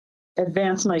will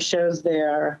advance my shows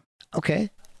there.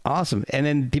 Okay. Awesome. And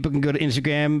then people can go to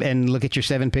Instagram and look at your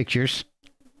 7 pictures.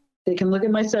 They can look at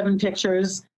my 7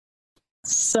 pictures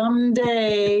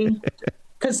someday.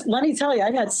 Because let me tell you,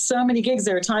 I've had so many gigs.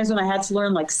 There are times when I had to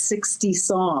learn like 60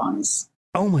 songs.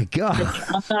 Oh, my God.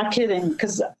 I'm not kidding.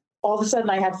 Because all of a sudden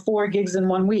I had 4 gigs in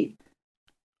 1 week.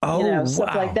 Oh,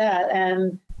 Stuff like that.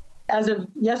 And as of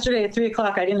yesterday at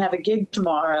 3:00, I didn't have a gig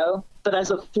tomorrow, but as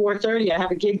of 4:30, I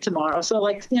have a gig tomorrow. So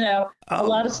a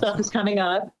lot of stuff is coming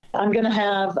up. I'm going to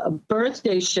have a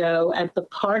birthday show at the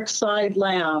Parkside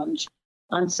Lounge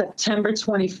on September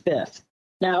 25th.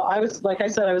 Now, like I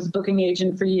said, I was a booking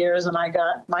agent for years, and I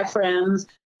got my friends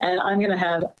and I'm going to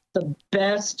have the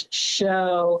best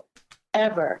show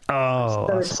ever. Oh, I'm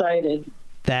so excited.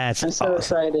 I'm so awesome.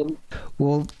 excited.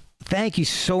 Well, thank you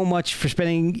so much for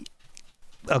spending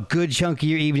a good chunk of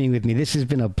your evening with me. This has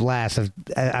been a blast.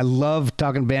 I love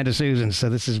talking Band of Susan, so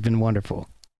this has been wonderful.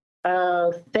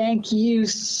 Thank you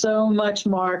so much,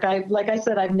 Mark. Like I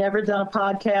said, I've never done a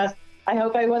podcast. I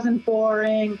hope I wasn't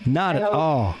boring. Not at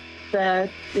all. That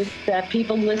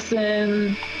people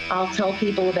listen. I'll tell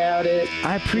people about it.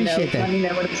 I appreciate that. Let me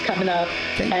know when it's coming up.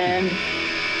 Thank you.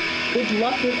 Good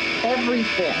luck with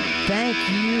everything. Thank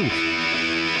you.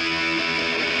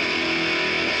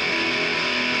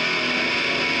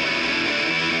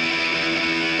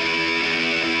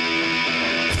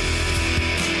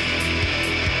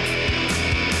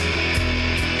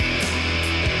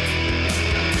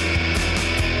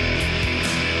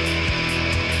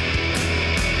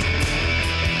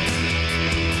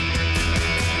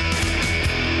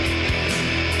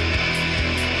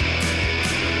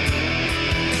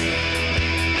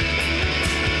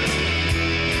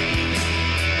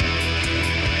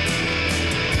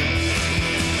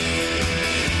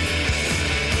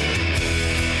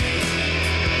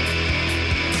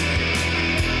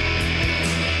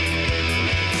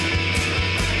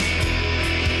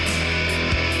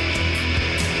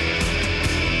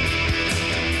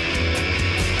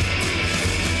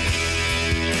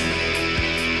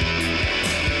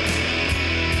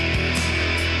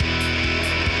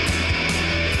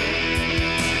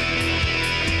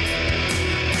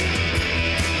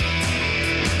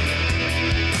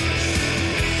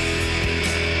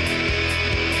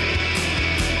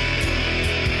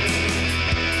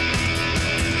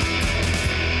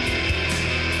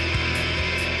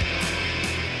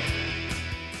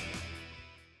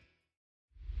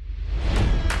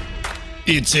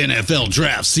 It's NFL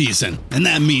draft season, and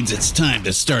that means it's time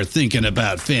to start thinking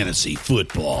about fantasy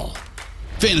football.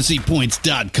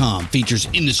 FantasyPoints.com features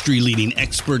industry-leading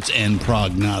experts and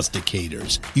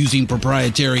prognosticators using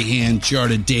proprietary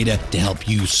hand-charted data to help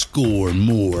you score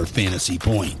more fantasy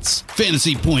points.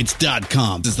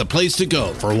 FantasyPoints.com is the place to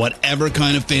go for whatever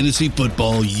kind of fantasy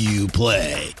football you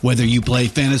play. Whether you play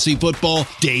fantasy football,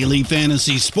 daily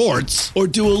fantasy sports, or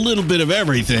do a little bit of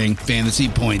everything, Fantasy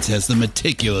Points has the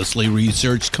meticulously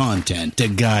researched content to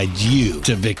guide you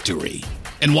to victory.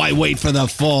 And why wait for the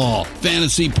fall?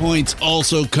 Fantasy Points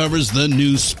also covers the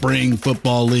new spring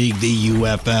football league, the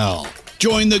UFL.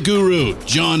 Join the guru,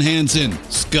 John Hansen,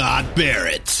 Scott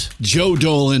Barrett, Joe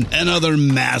Dolan, and other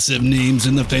massive names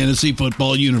in the fantasy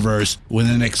football universe with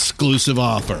an exclusive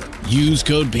offer. Use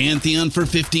code Pantheon for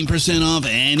 15% off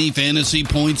any Fantasy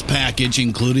Points package,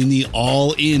 including the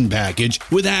all-in package,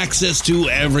 with access to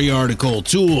every article,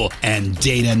 tool, and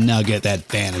data nugget that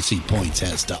Fantasy Points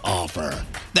has to offer.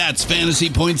 That's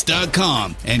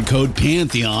FantasyPoints.com and code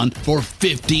Pantheon for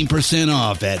 15%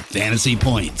 off at Fantasy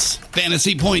Points.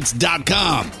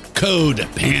 FantasyPoints.com, code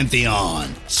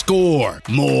Pantheon. Score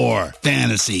more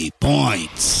fantasy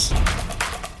points.